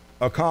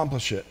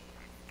accomplish it.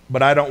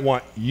 But I don't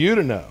want you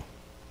to know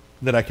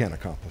that I can't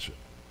accomplish it.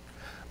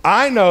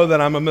 I know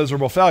that I'm a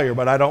miserable failure,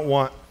 but I don't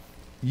want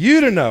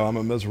you to know I'm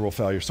a miserable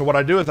failure. So what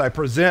I do is I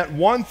present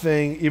one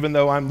thing even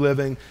though I'm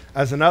living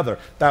as another.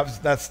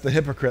 That's the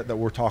hypocrite that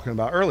we're talking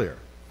about earlier.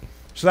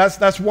 So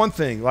that's one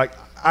thing. Like,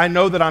 I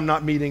know that I'm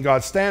not meeting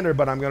God's standard,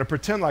 but I'm going to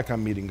pretend like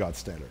I'm meeting God's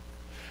standard.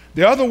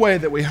 The other way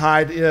that we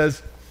hide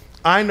is,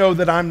 I know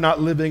that I'm not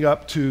living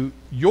up to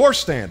your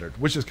standard,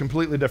 which is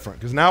completely different,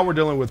 because now we're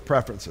dealing with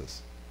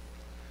preferences.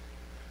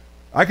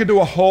 I could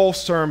do a whole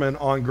sermon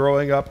on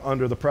growing up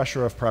under the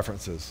pressure of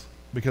preferences,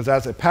 because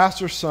as a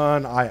pastor's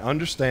son, I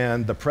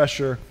understand the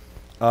pressure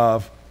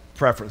of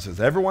preferences.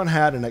 Everyone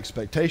had an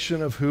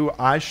expectation of who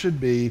I should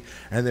be,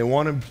 and they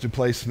wanted to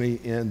place me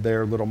in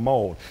their little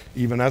mold.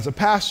 Even as a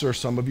pastor,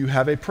 some of you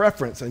have a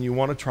preference, and you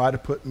want to try to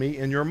put me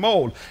in your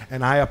mold.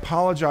 And I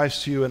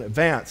apologize to you in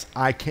advance.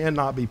 I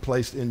cannot be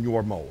placed in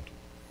your mold.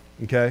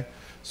 Okay?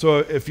 So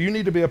if you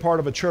need to be a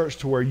part of a church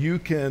to where you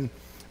can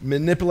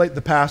manipulate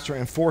the pastor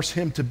and force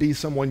him to be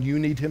someone you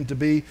need him to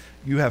be,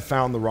 you have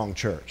found the wrong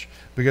church.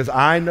 Because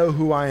I know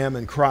who I am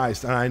in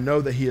Christ, and I know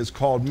that he has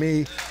called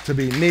me to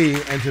be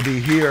me and to be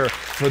here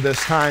for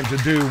this time to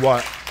do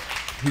what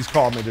he's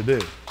called me to do.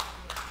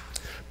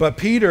 But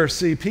Peter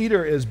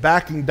is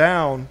backing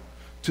down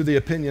to the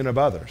opinion of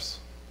others.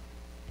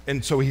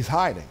 And so he's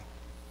hiding.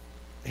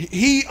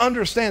 He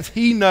understands,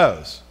 he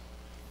knows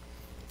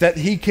that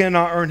he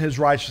cannot earn his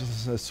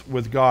righteousness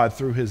with God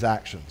through his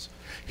actions.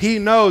 He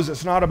knows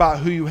it's not about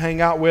who you hang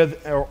out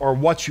with or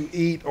what you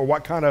eat or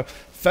what kind of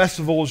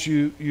festivals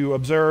you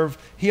observe.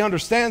 He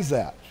understands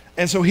that.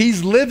 And so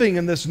he's living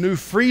in this new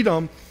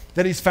freedom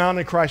that he's found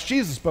in Christ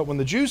Jesus. But when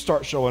the Jews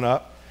start showing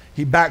up,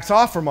 he backs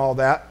off from all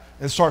that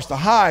and starts to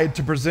hide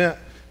to present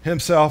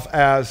himself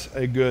as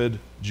a good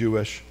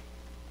Jewish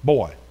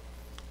boy.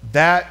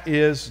 That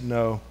is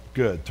no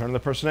good. Turn to the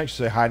person next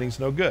to you and say, hiding's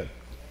no good.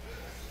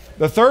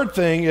 The third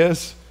thing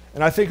is,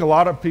 and I think a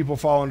lot of people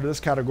fall into this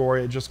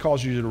category, it just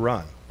calls you to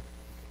run.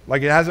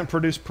 Like, it hasn't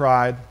produced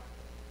pride.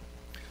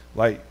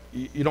 Like,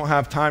 you don't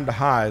have time to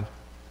hide.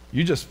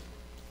 You just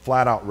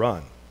flat out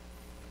run.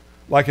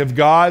 Like, if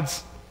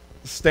God's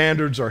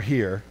standards are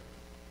here,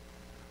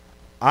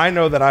 I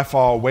know that I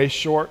fall way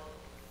short,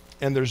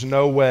 and there's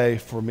no way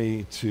for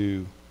me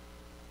to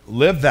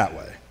live that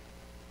way.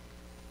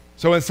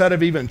 So instead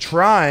of even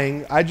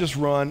trying, I just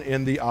run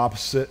in the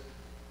opposite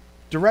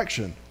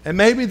direction. And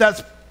maybe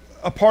that's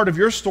a part of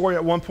your story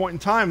at one point in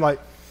time. Like,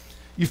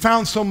 you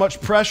found so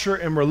much pressure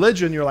in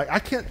religion, you're like, I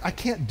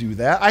can't do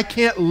that. I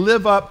can't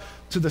live up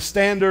to the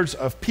standards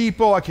of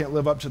people. I can't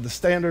live up to the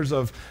standards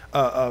of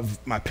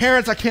my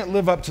parents. I can't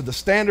live up to the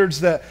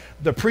standards that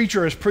the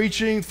preacher is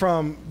preaching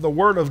from the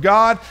Word of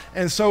God.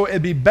 And so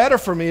it'd be better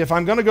for me, if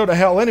I'm going to go to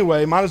hell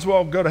anyway, might as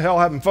well go to hell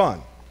having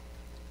fun.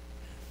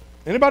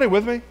 Anybody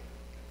with me?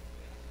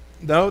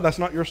 No, that's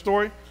not your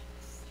story?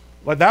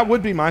 Like, that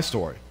would be my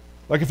story.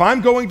 Like, if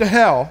I'm going to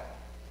hell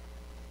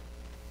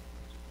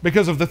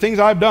because of the things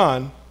I've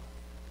done,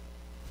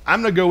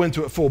 I'm going to go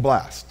into it full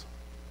blast.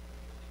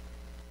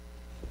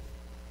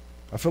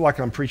 I feel like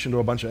I'm preaching to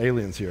a bunch of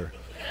aliens here.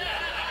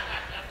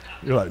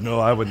 You're like,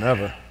 no, I would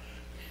never.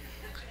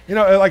 You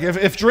know, like,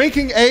 if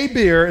drinking a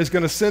beer is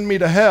going to send me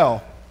to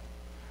hell,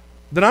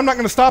 then I'm not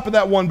going to stop at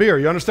that one beer.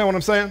 You understand what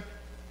I'm saying?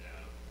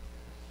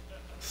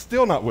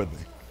 Still not with me.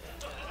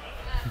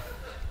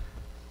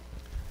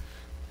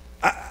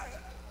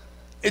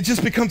 It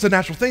just becomes a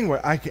natural thing where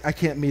I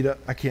can't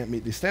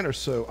meet these standards,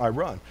 so I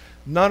run.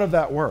 None of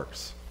that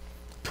works.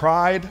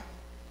 Pride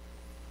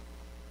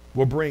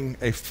will bring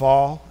a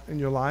fall in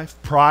your life.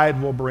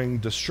 Pride will bring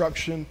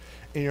destruction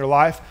in your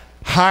life.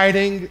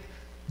 Hiding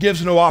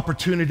gives no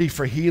opportunity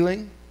for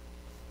healing.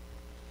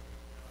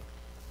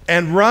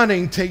 And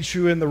running takes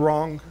you in the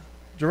wrong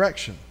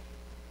direction.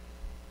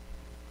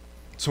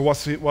 So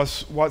what's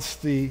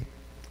the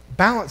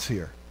balance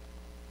here?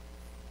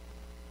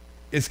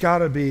 It's got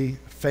to be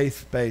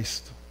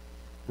faith-based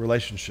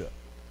relationship.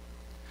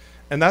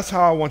 And that's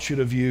how I want you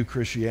to view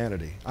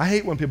Christianity. I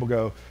hate when people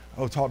go,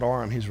 oh, talk to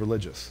Aram, he's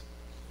religious.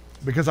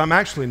 Because I'm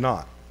actually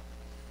not.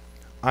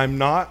 I'm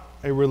not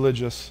a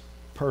religious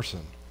person.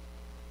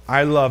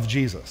 I love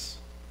Jesus.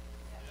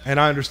 And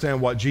I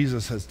understand what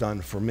Jesus has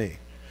done for me.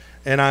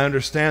 And I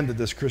understand that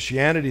this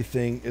Christianity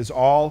thing is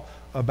all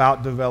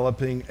about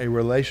developing a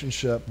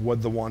relationship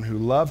with the one who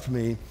loved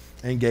me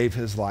and gave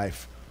his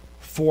life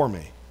for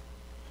me.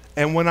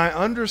 And when I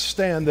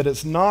understand that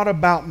it's not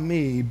about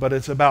me, but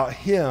it's about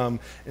him,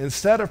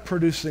 instead of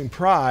producing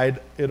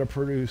pride, it'll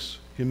produce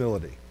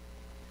humility.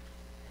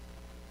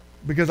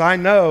 Because I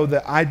know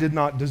that I did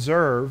not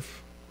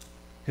deserve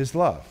his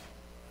love.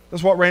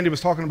 That's what Randy was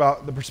talking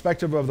about, the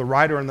perspective of the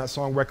writer in that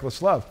song,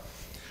 Reckless Love.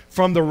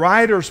 From the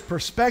writer's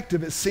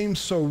perspective, it seems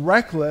so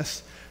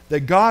reckless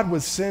that God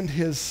would send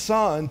his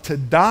son to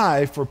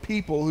die for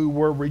people who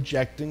were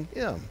rejecting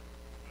him.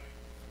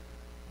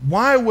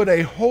 Why would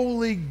a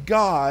holy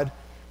God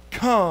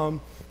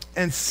come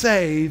and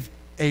save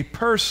a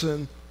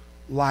person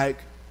like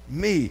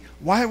me?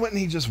 Why wouldn't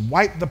he just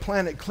wipe the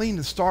planet clean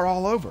and start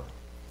all over?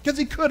 Because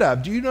he could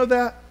have. Do you know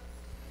that?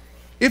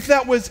 If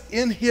that was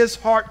in his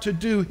heart to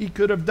do, he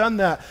could have done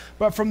that.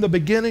 But from the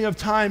beginning of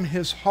time,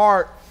 his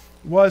heart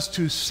was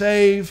to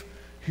save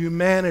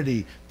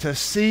humanity, to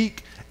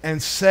seek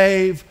and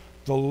save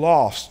the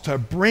lost, to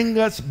bring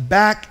us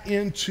back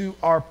into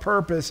our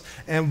purpose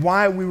and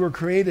why we were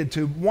created,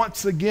 to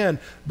once again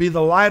be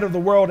the light of the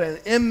world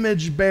and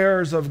image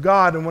bearers of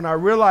God. And when I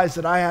realized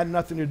that I had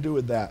nothing to do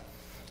with that,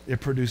 it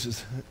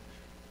produces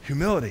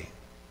humility.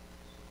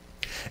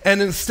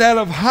 And instead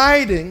of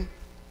hiding,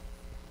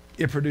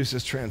 it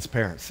produces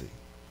transparency.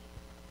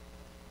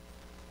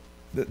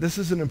 This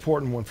is an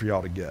important one for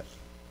y'all to get,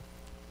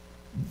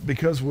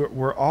 because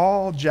we're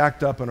all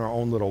jacked up in our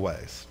own little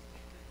ways.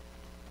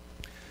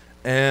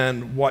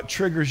 And what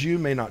triggers you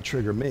may not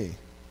trigger me.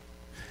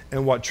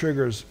 And what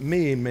triggers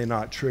me may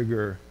not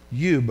trigger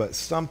you, but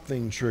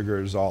something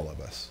triggers all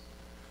of us.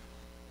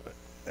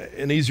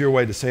 An easier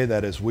way to say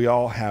that is we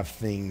all have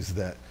things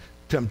that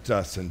tempt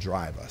us and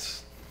drive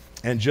us.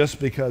 And just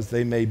because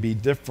they may be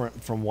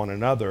different from one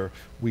another,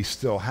 we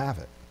still have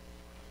it.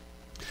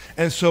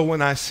 And so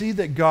when I see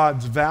that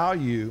God's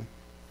value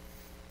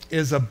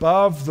is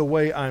above the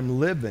way I'm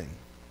living,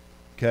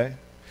 okay,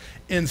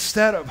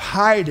 instead of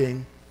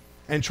hiding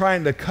and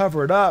trying to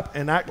cover it up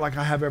and act like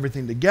I have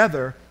everything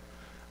together,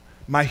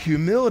 my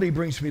humility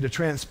brings me to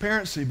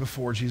transparency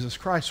before Jesus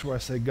Christ, where I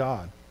say,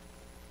 God,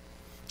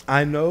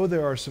 I know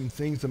there are some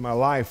things in my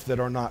life that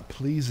are not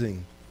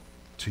pleasing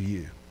to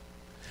you.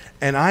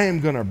 And I am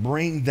going to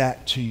bring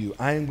that to you.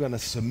 I am going to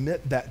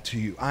submit that to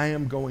you. I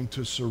am going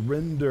to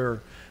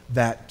surrender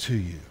that to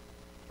you.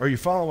 Are you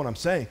following what I'm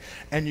saying?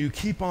 And you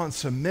keep on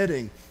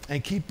submitting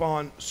and keep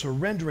on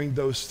surrendering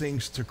those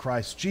things to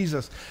Christ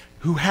Jesus,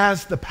 who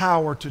has the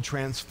power to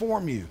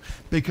transform you,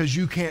 because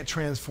you can't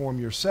transform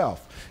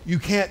yourself. You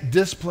can't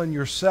discipline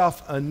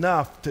yourself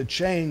enough to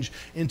change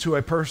into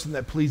a person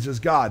that pleases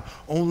God.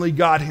 Only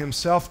God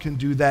himself can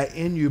do that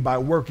in you by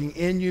working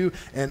in you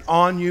and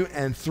on you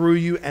and through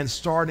you and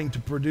starting to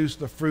produce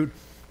the fruit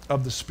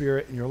of the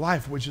Spirit in your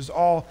life, which is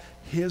all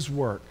his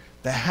work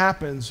that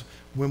happens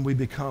when we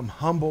become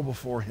humble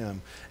before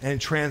him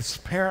and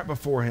transparent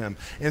before him.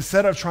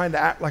 Instead of trying to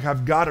act like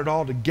I've got it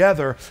all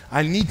together,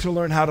 I need to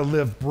learn how to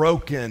live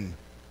broken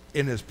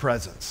in his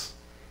presence.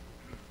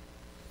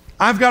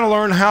 I've got to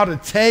learn how to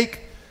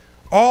take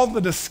all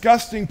the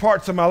disgusting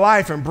parts of my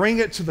life and bring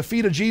it to the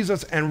feet of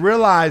Jesus and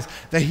realize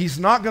that he's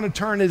not going to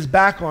turn his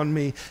back on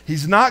me.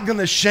 He's not going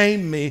to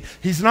shame me.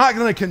 He's not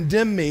going to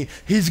condemn me.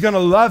 He's going to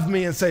love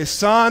me and say,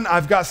 son,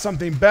 I've got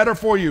something better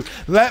for you.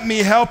 Let me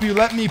help you.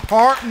 Let me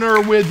partner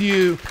with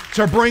you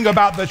to bring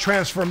about the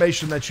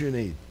transformation that you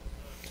need.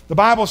 The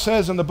Bible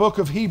says in the book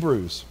of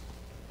Hebrews,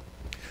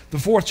 the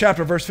 4th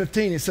chapter, verse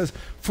 15, it says,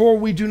 for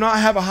we do not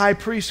have a high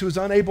priest who is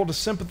unable to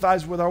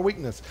sympathize with our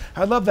weakness.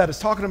 I love that. It's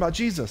talking about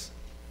Jesus.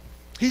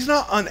 He's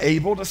not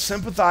unable to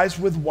sympathize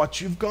with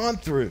what you've gone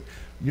through.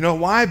 You know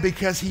why?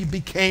 Because he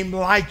became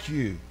like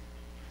you.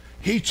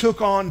 He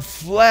took on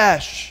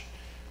flesh.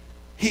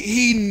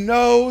 He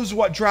knows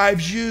what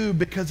drives you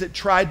because it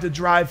tried to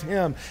drive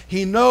him.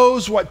 He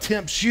knows what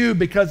tempts you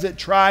because it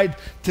tried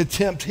to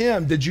tempt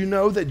him. Did you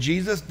know that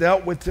Jesus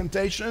dealt with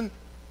temptation?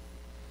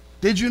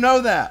 Did you know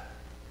that?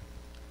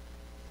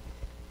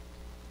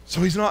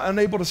 So he's not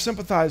unable to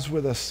sympathize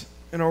with us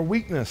in our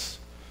weakness,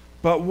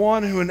 but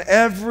one who in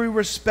every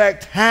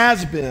respect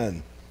has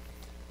been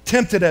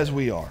tempted as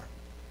we are,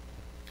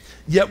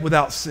 yet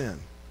without sin.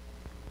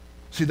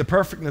 See, the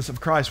perfectness of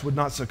Christ would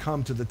not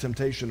succumb to the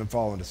temptation and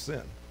fall into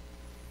sin.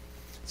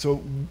 So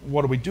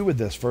what do we do with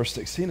this? Verse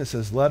 16, it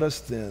says, let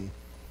us then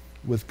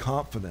with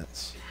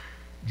confidence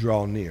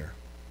draw near.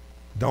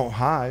 Don't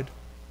hide.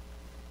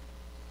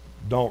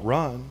 Don't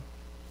run.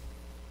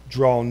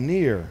 Draw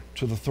near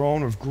to the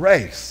throne of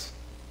grace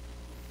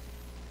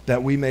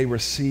that we may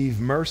receive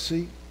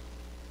mercy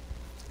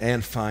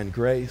and find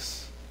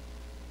grace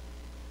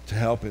to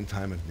help in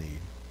time of need.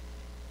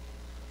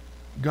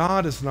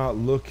 God is not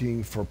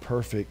looking for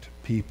perfect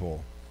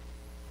people.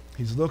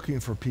 He's looking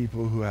for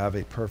people who have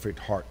a perfect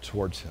heart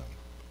towards him,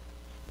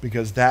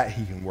 because that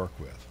he can work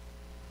with.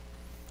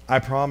 I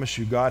promise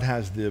you, God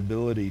has the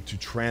ability to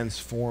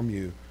transform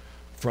you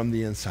from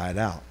the inside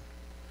out,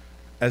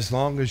 as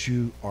long as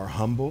you are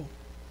humble,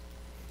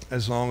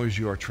 as long as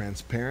you are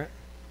transparent.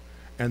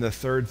 And the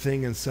third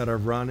thing, instead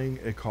of running,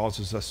 it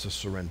causes us to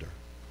surrender.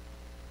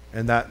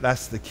 And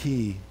that's the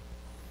key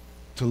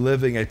to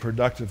living a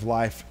productive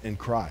life in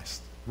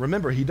Christ.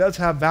 Remember, he does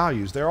have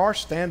values. There are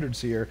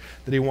standards here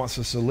that he wants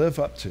us to live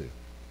up to.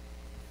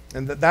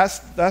 And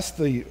that's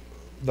the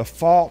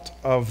fault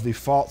of the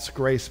false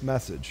grace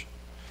message.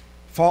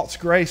 False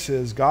grace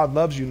is God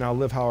loves you, now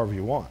live however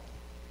you want.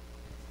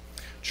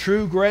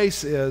 True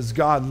grace is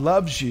God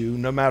loves you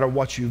no matter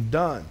what you've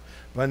done,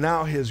 but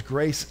now his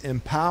grace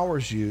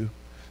empowers you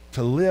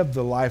to live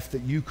the life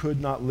that you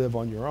could not live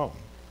on your own.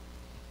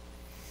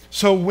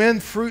 So when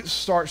fruit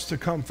starts to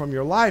come from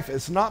your life,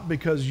 it's not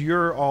because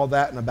you're all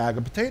that in a bag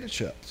of potato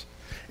chips.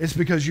 It's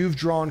because you've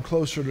drawn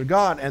closer to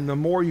God, and the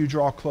more you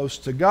draw close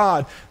to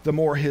God, the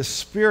more his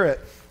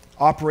Spirit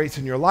operates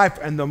in your life.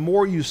 And the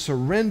more you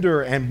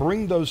surrender and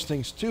bring those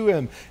things to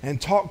him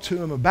and talk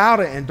to him about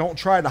it and don't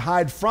try to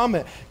hide from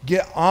it,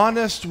 get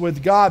honest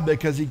with God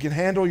because he can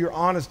handle your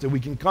honesty. We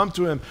can come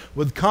to him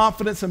with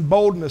confidence and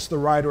boldness, the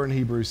writer in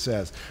Hebrews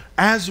says.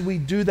 As we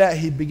do that,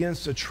 he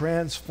begins to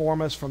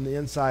transform us from the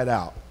inside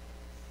out.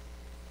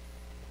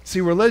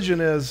 See,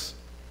 religion is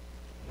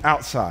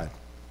outside.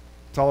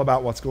 It's all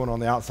about what's going on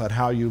the outside,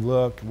 how you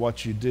look,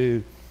 what you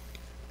do.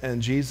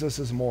 And Jesus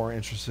is more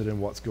interested in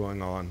what's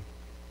going on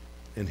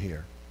in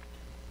here.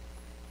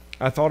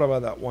 I thought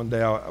about that one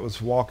day. I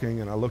was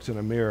walking and I looked in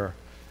a mirror,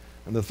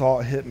 and the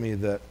thought hit me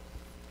that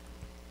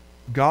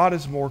God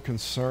is more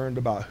concerned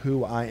about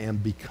who I am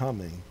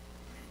becoming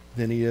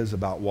than he is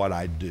about what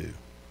I do.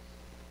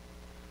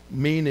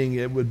 Meaning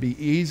it would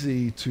be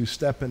easy to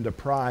step into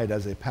pride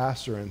as a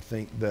pastor and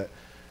think that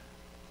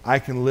I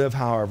can live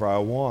however I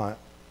want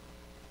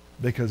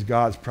because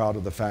God's proud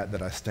of the fact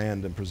that I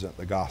stand and present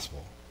the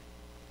gospel.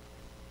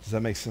 Does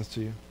that make sense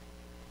to you?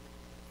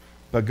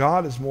 But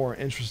God is more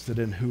interested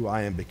in who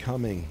I am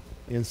becoming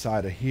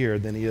inside of here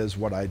than he is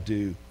what I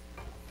do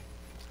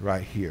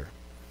right here.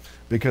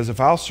 Because if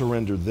I'll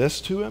surrender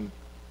this to him,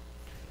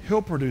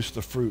 he'll produce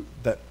the fruit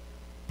that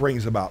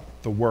brings about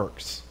the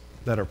works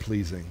that are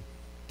pleasing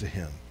to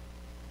him.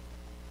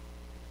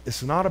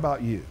 It's not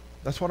about you.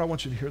 That's what I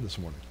want you to hear this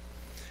morning.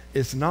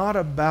 It's not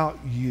about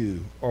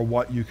you or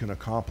what you can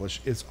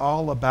accomplish. It's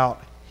all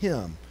about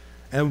him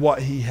and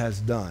what he has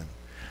done.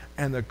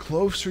 And the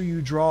closer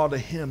you draw to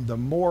him, the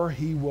more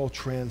he will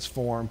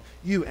transform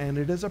you. And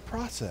it is a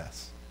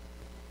process.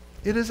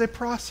 It is a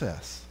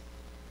process.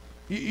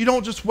 You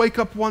don't just wake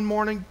up one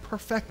morning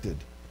perfected.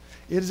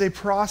 It is a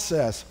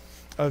process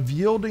of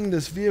yielding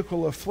this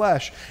vehicle of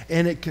flesh,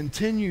 and it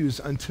continues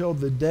until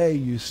the day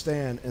you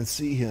stand and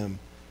see him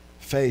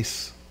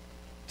face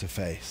to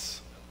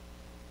face.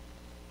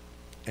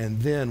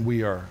 And then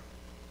we are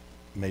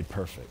made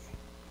perfect.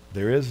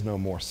 There is no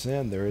more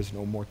sin. There is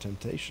no more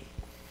temptation.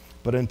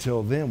 But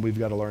until then, we've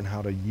got to learn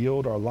how to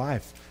yield our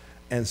life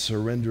and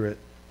surrender it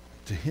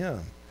to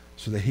him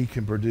so that he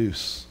can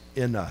produce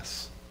in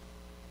us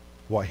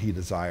what he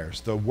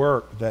desires, the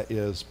work that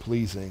is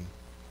pleasing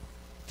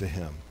to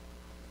him.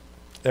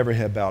 Every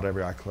head bowed,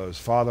 every eye closed.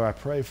 Father, I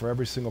pray for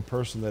every single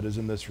person that is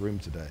in this room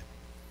today.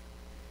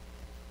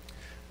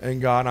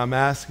 And God, I'm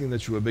asking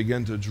that you would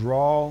begin to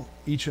draw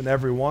each and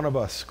every one of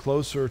us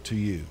closer to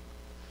you.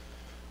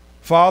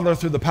 Father,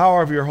 through the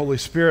power of your Holy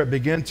Spirit,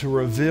 begin to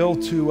reveal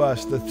to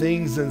us the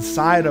things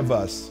inside of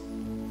us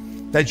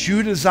that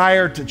you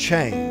desire to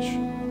change.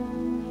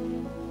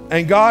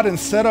 And God,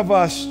 instead of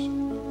us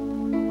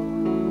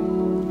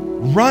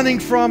running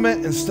from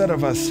it, instead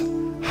of us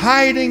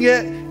hiding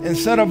it,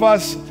 instead of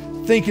us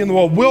thinking,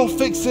 well, we'll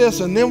fix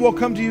this and then we'll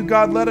come to you,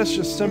 God, let us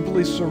just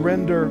simply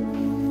surrender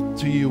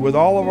to you with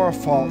all of our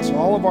faults,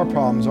 all of our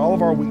problems, all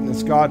of our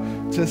weakness. God,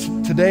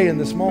 today in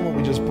this moment,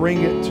 we just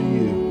bring it to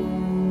you.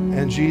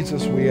 And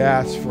Jesus, we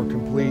ask for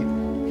complete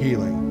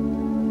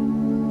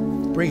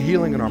healing. Bring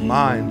healing in our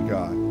mind,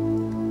 God.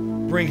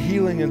 Bring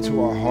healing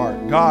into our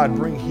heart. God,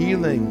 bring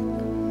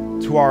healing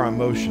to our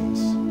emotions.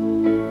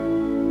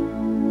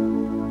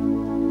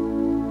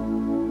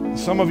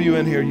 Some of you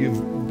in here,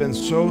 you've been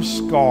so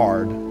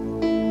scarred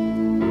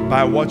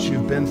by what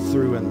you've been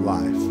through in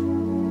life.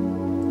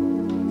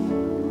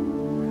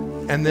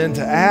 And then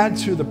to add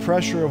to the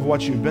pressure of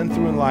what you've been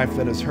through in life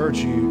that has hurt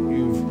you,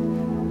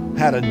 you've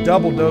had a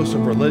double dose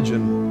of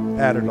religion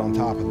added on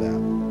top of that.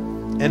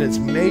 And it's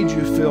made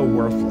you feel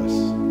worthless.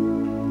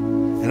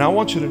 And I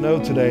want you to know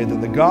today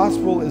that the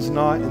gospel is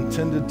not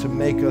intended to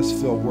make us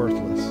feel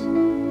worthless.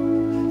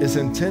 It's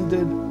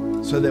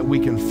intended so that we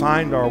can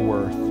find our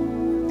worth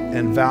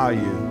and value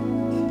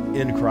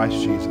in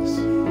Christ Jesus.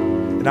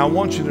 And I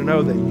want you to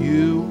know that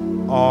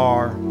you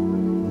are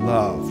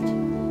loved.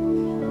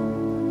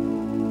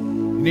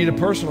 You need to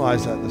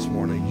personalize that this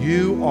morning.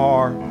 You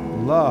are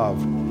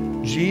loved.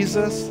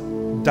 Jesus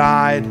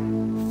died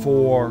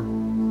for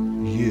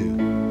you.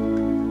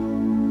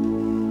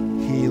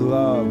 He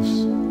loves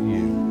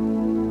you.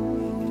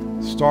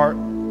 Start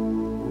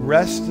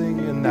resting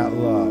in that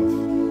love.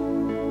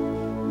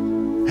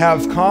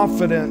 Have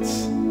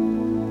confidence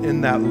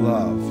in that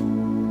love.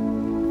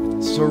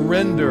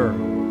 Surrender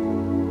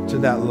to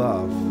that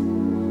love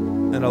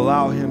and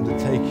allow him to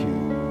take you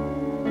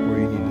where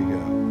you need to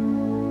go.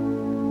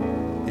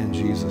 In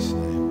Jesus'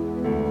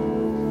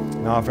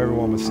 name. Now, if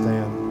everyone would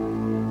stand.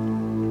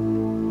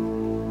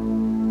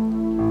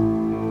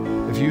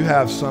 If you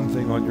have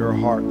something on your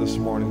heart this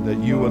morning that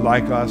you would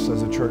like us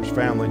as a church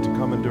family to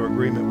come into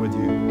agreement with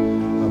you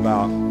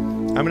about,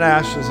 I'm going to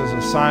ask this as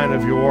a sign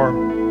of your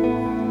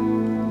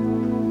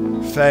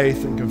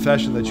faith and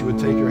confession that you would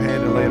take your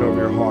hand and lay it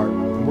over your heart.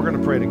 And we're going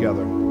to pray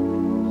together.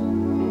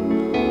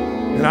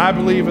 And I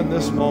believe in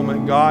this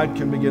moment, God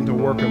can begin to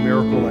work a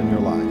miracle in your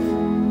life.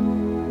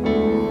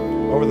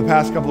 Over the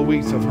past couple of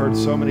weeks, I've heard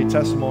so many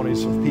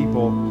testimonies of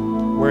people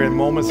where in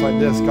moments like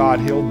this, God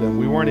healed them.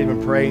 We weren't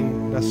even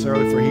praying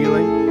necessarily for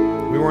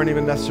healing. We weren't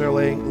even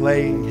necessarily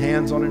laying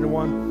hands on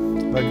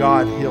anyone, but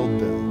God healed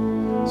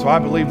them. So I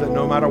believe that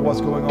no matter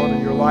what's going on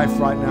in your life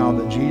right now,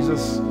 that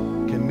Jesus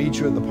can meet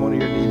you at the point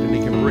of your need and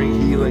he can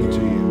bring healing to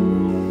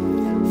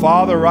you.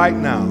 Father, right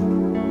now,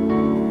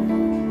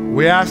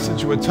 we ask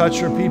that you would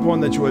touch your people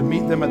and that you would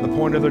meet them at the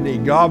point of their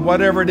need. God,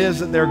 whatever it is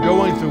that they're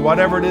going through,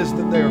 whatever it is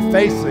that they're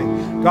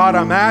facing, God,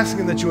 I'm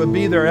asking that you would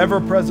be their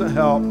ever-present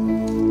help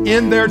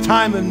in their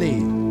time of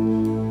need.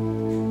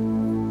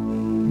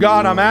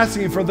 God, I'm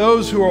asking for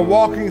those who are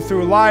walking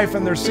through life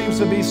and there seems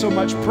to be so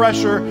much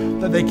pressure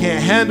that they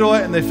can't handle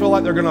it and they feel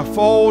like they're going to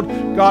fold.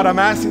 God, I'm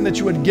asking that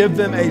you would give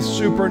them a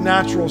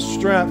supernatural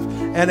strength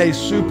and a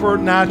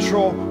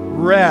supernatural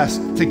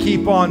rest to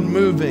keep on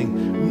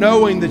moving,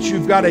 knowing that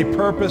you've got a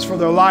purpose for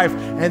their life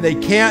and they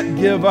can't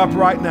give up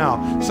right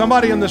now.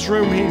 Somebody in this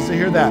room needs to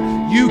hear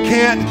that. You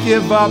can't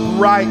give up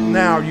right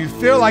now. You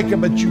feel like it,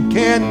 but you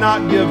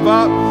cannot give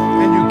up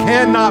and you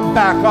cannot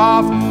back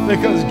off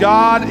because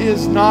God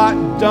is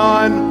not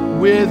done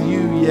with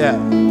you yet.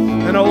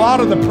 And a lot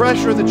of the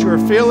pressure that you're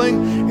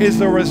feeling is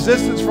the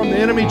resistance from the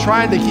enemy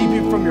trying to keep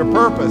you from your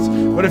purpose.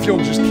 But if you'll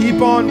just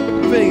keep on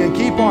moving and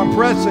keep on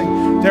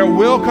pressing, there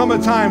will come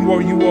a time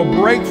where you will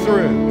break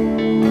through.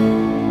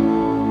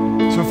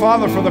 So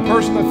Father, for the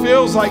person that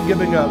feels like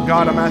giving up,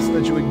 God, I'm asking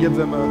that you would give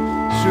them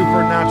a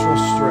supernatural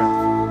strength.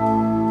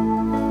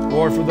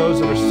 Lord, for those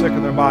that are sick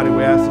in their body,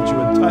 we ask that you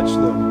would touch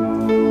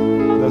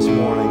them this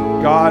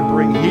morning. God,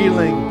 bring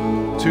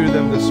healing to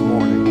them this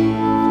morning.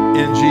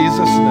 In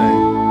Jesus'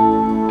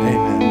 name,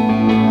 amen.